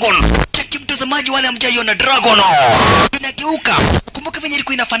kuwa dragon. Cheki mtazamaji wale hamjaiona dragon. Inageuka. Kumbuka venye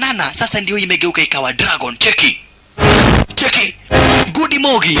ilikuwa inafanana, sasa ndio imegeuka ikawa dragon. Cheki. Good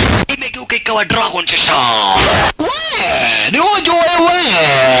Imogi imegeuka ikawa dragon sasa. Ni ujo wewe.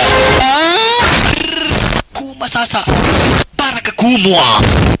 Kuuma sasa. Barak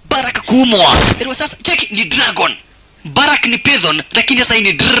kuumwa. Ndio sasa cheki ni dragon. Barak ni python lakini sasa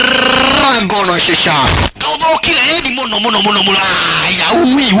ni dragon sasa. Kaudho kile ni mono. Ya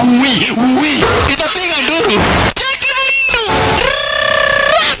uwi. Itapiga nduru. Cheki ndio.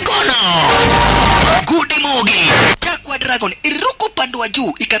 Dragon. Good Imogi chakwa dragon iruko pande wa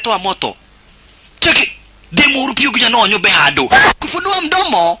juu ikatoa moto. Cheki demo rupio kuja no nyobe hado kufunua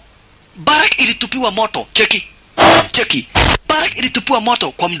mdomo. Barak ilitupiwa moto. Cheki Barak ilitupiwa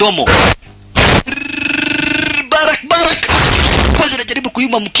moto kwa mdomo. Barak kwanza najaribu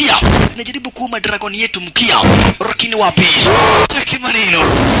kuuma mkia, najaribu kuuma dragon yetu mkia, lakini wapi? Cheki maneno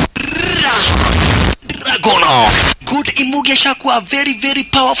dragon. Good Imogi ashakuwa very very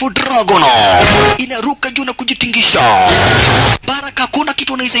powerful dragon. Inaruka juu na kujitingisha. Barak hakuna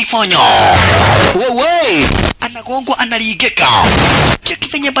kitu anaweza ifanya. Wewe anagongwa analigeka. Cheki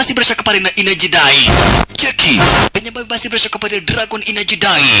venye basi bila shaka pale inajidai. Cheki venye basi bila shaka pale dragon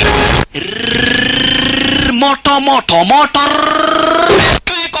inajidai. Moto.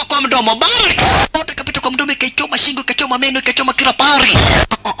 Kwa mdomo Barak. Moto kapita kwa mdomo, ikachoma shingo, ikachoma meno, ikachoma kila pari.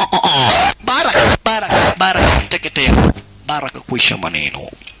 Barak teketea. Barak kuisha maneno.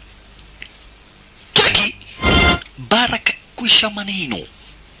 Cheki Barak kuisha maneno.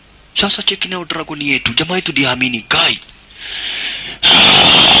 Sasa cheki na dragon yetu, jamaa yetu diamini kai.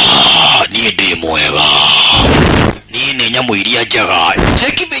 Ni demo ega. Ni nyamu ilia jaga.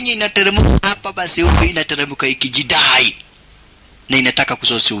 Cheki venye inateremka hapa basi huko inateremka ikijidai. Na inataka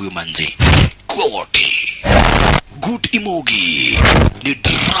kusosi huyu manzi. Kwa wote. Good Imogi ni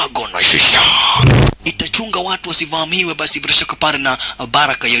dragon shisha. Itachunga watu wasivamiwe basi bila shaka pale na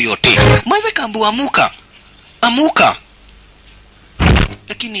Baraka yoyote. Maza kaambiwa amuka.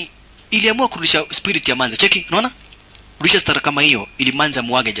 Lakini iliamua kurudisha spirit ya Manze. Cheki, unaona? Rudisha star kama hiyo ili Manze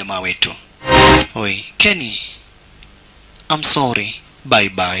amuage jamaa wetu. Oi, Kenny. I'm sorry. Bye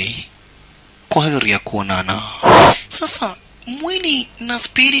bye. Kwa heri ya kuonana. Sasa mwili na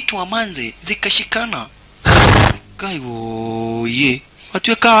spirit wa Manze zikashikana. Gaiwo ye.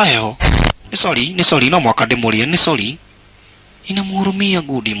 Atuweka hayo. Ni sorry na mwakademoria ni sorry. Inamhurumia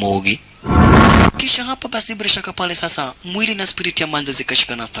Gudi Mogi. Kisha hapa basi bila shaka pale sasa mwili na spirit ya Manze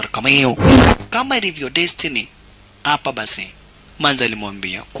zikashikana star kama hiyo. Kama ilivyo destiny. Hapa basi Manze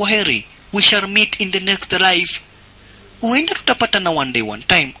alimwambia, kwa heri, we shall meet in the next life. Uenda tutapata na one day one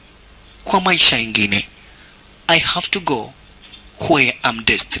time kwa maisha ingine. I have to go where I'm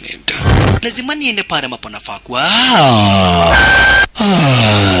destined. Lazima niende pale ambapo nafaa kuwa.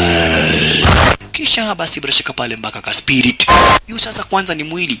 Kisha basi bila shaka pale mpaka ka spirit. Yu sasa kwanza ni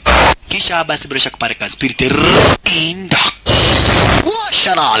mwili. Kisha basi bila shaka pale ka spirit. Enda.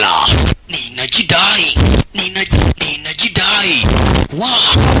 Washarala. Ninajidai.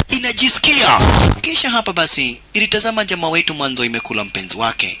 Inajisikia. Kisha hapa basi ilitazama jamaa wetu mwanzo imekula mpenzi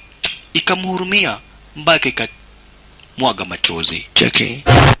wake. Ikamhurumia mpaka ikamwaga machozi. Cheki.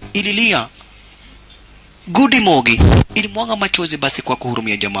 Ililia. Gudi Mogi ilimwaga machozi basi kwa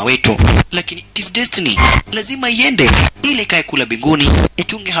kuhurumia jamaa wetu, lakini it is destiny, lazima iende ili kae kula binguni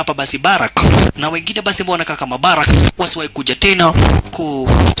ichunge hapa basi Barak na wengine basi mbona kama Barak wasiwahi kuja tena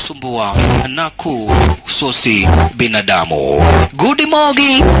kusumbua na kusosi binadamu. Gudi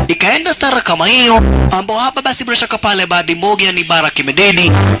Mogi ikaenda stara kama hiyo ambao hapa basi bila shaka pale baada Mogi ni Barak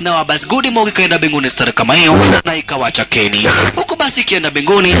imededi na basi Gudi Mogi kaenda binguni stara kama hiyo na ikawacha Kenny huko basi kienda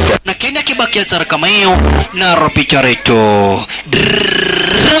binguni na Kenny akibaki stara kama hiyo na picha reto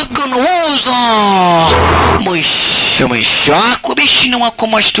Dragon Waza mwisho kubishina wako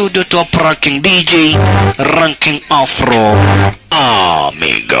ma studio top ranking DJ ranking Afro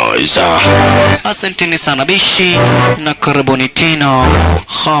amigos. Asanteni sana bishi na karibuni tena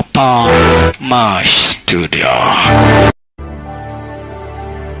hapa ma studio.